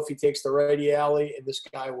follow if he takes the righty alley, and this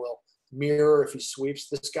guy will mirror if he sweeps.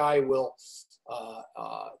 This guy will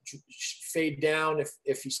fade down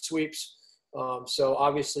if he sweeps. So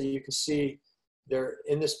obviously you can see they're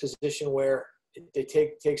in this position where they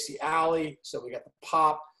takes the alley. So we got the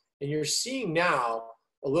pop, and you're seeing now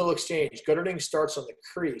a little exchange. Gutterding starts on the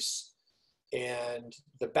crease, and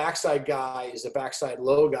the backside guy is the backside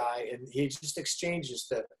low guy, and he just exchanges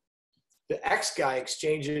the X guy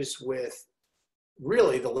exchanges with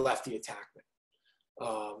really the lefty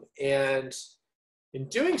attackman. And in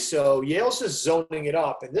doing so, Yale's just zoning it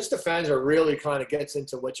up. And this defender really kind of gets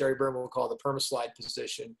into what Jerry Berman would call the permaslide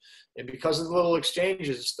position. And because of the little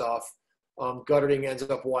exchanges and stuff, Gutterding ends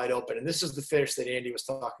up wide open. And this is the finish that Andy was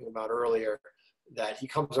talking about earlier, that he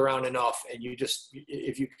comes around enough, and you just,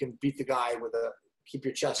 if you can beat the guy with keep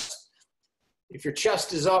your chest. If your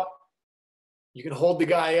chest is up, you can hold the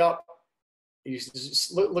guy up.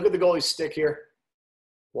 Look at the goalie's stick here.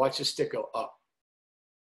 Watch his stick go up.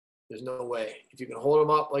 There's no way. If you can hold him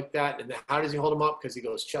up like that, and how does he hold him up? Because he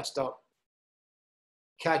goes chest up,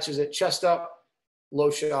 catches it, chest up, low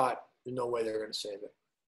shot. There's no way they're going to save it.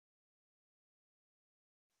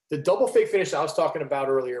 The double fake finish I was talking about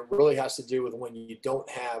earlier really has to do with when you don't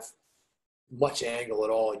have much angle at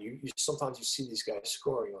all. And sometimes you see these guys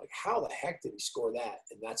scoring. You're like, how the heck did he score that?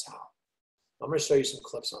 And that's how. I'm going to show you some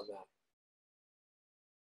clips on that.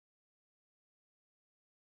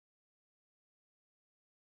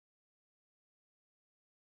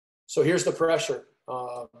 So here's the pressure.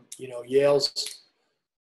 Yale's,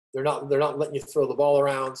 they're not letting you throw the ball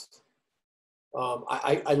around.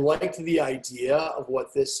 I liked the idea of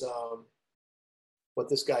what this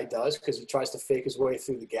guy does, because he tries to fake his way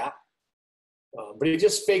through the gap. But he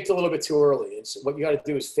just faked a little bit too early. And so what you got to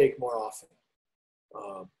do is fake more often.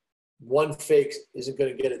 One fake isn't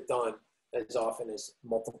going to get it done as often as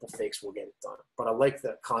multiple fakes will get it done. But I like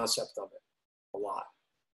the concept of it a lot.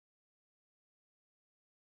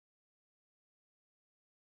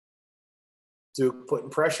 Duke putting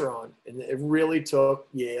pressure on, and it really took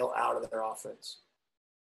Yale out of their offense.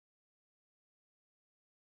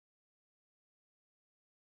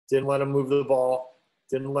 Didn't let them move the ball,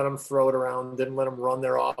 didn't let them throw it around, didn't let them run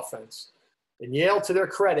their offense. And Yale, to their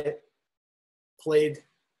credit, played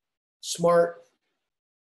smart,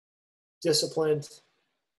 disciplined,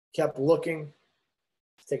 kept looking.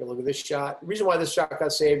 Take a look at this shot. The reason why this shot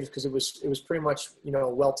got saved is because it was pretty much,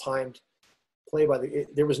 well-timed play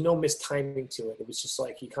there was no mistiming to it. It was just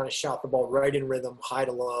like he kind of shot the ball right in rhythm, high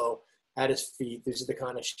to low, at his feet. These are the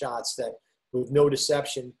kind of shots that, with no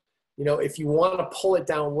deception, if you want to pull it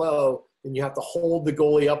down low, then you have to hold the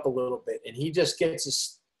goalie up a little bit. And he just gets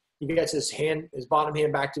his bottom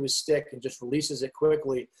hand back to his stick and just releases it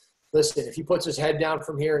quickly. Listen, if he puts his head down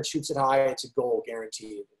from here and shoots it high, it's a goal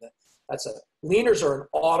guaranteed. Leaners are an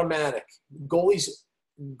automatic.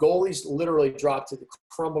 Goalies literally drop to the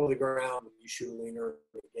crumble of the ground when you shoot a leaner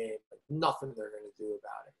in the game. Nothing they're going to do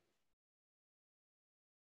about it.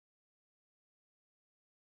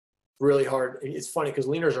 Really hard. It's funny because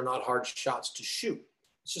leaners are not hard shots to shoot.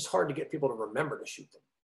 It's just hard to get people to remember to shoot them.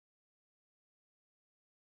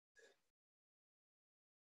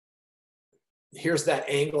 Here's that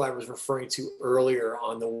angle I was referring to earlier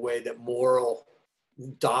on the way that Morrill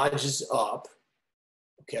dodges up.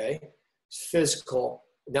 Okay. It's physical.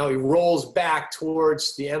 Now he rolls back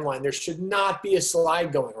towards the end line. There should not be a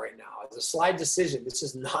slide going right now. It's a slide decision. This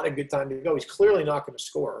is not a good time to go. He's clearly not going to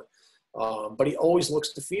score, but he always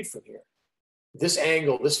looks to feed from here. this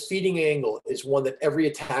angle, this feeding angle is one that every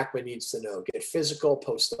attackman needs to know. Get physical,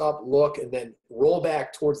 post up, look, and then roll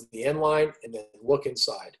back towards the end line and then look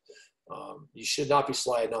inside. You should not be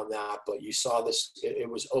sliding on that, but you saw this. It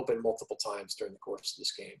was open multiple times during the course of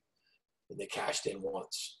this game, and they cashed in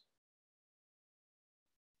once.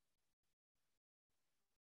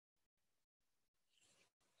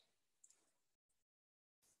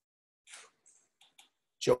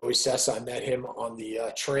 Joey Sessa, I met him on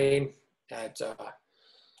the train at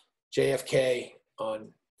JFK on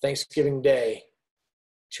Thanksgiving Day,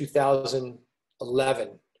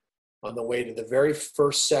 2011, on the way to the very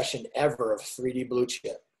first session ever of 3D Blue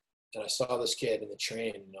Chip. And I saw this kid in the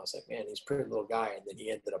train, and I was like, man, he's a pretty little guy. And then he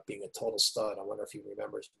ended up being a total stud. I wonder if he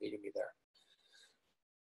remembers meeting me there.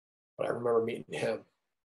 But I remember meeting him.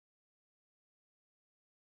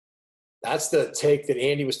 That's the take that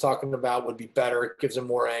Andy was talking about would be better. It gives him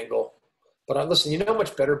more angle. But listen, you know how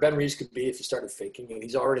much better Ben Reeves could be if he started faking, and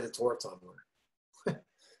he's already the Tour-a-thon winner.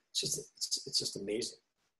 It's just amazing.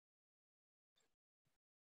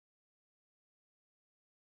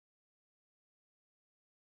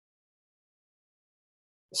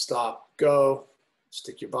 Stop, go,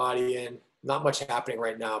 stick your body in. Not much happening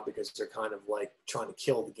right now because they're kind of like trying to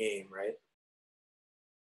kill the game, right?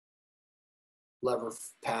 Lever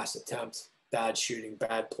pass attempt, bad shooting,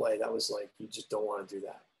 bad play. That was like, you just don't want to do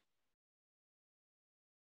that.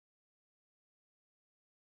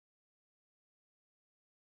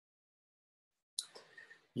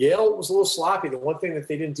 Yale was a little sloppy. The one thing that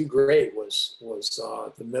they didn't do great was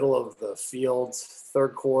the middle of the field,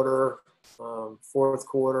 third quarter, fourth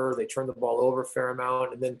quarter. They turned the ball over a fair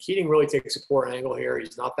amount. And then Keating really takes a poor angle here.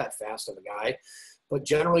 He's not that fast of a guy. But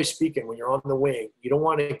generally speaking, when you're on the wing, you don't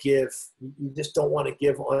want to give – you just don't want to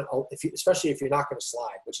give – especially if you're not going to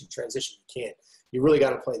slide, which in transition you can't. You really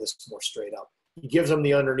got to play this more straight up. He gives him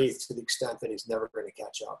the underneath to the extent that he's never going to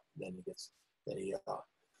catch up. Then he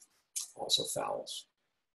also fouls.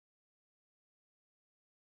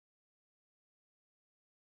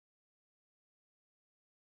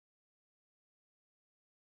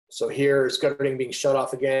 So here is Guttering being shut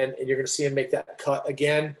off again, and you're going to see him make that cut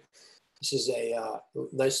again. This is a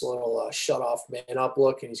nice little shut-off man-up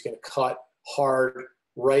look, and he's going to cut hard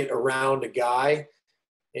right around a guy,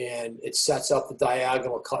 and it sets up the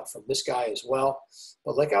diagonal cut from this guy as well.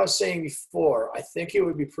 But like I was saying before, I think it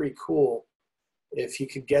would be pretty cool if he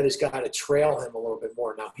could get his guy to trail him a little bit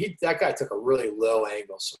more. Now, that guy took a really low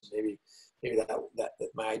angle, so maybe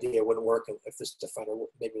that my idea wouldn't work. If this defender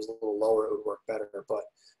maybe was a little lower, it would work better. But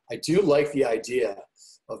I do like the idea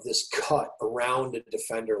of this cut around a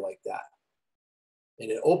defender like that. And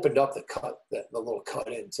it opened up the little cut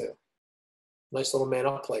in too. Nice little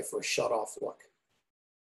man-up play for a shut-off look.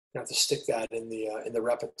 You have to stick that in the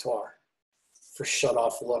repertoire for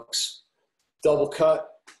shut-off looks. Double cut,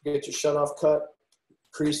 get your shut-off cut,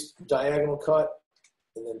 crease diagonal cut,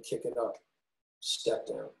 and then kick it up, step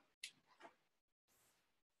down.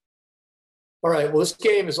 All right, well, this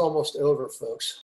game is almost over, folks.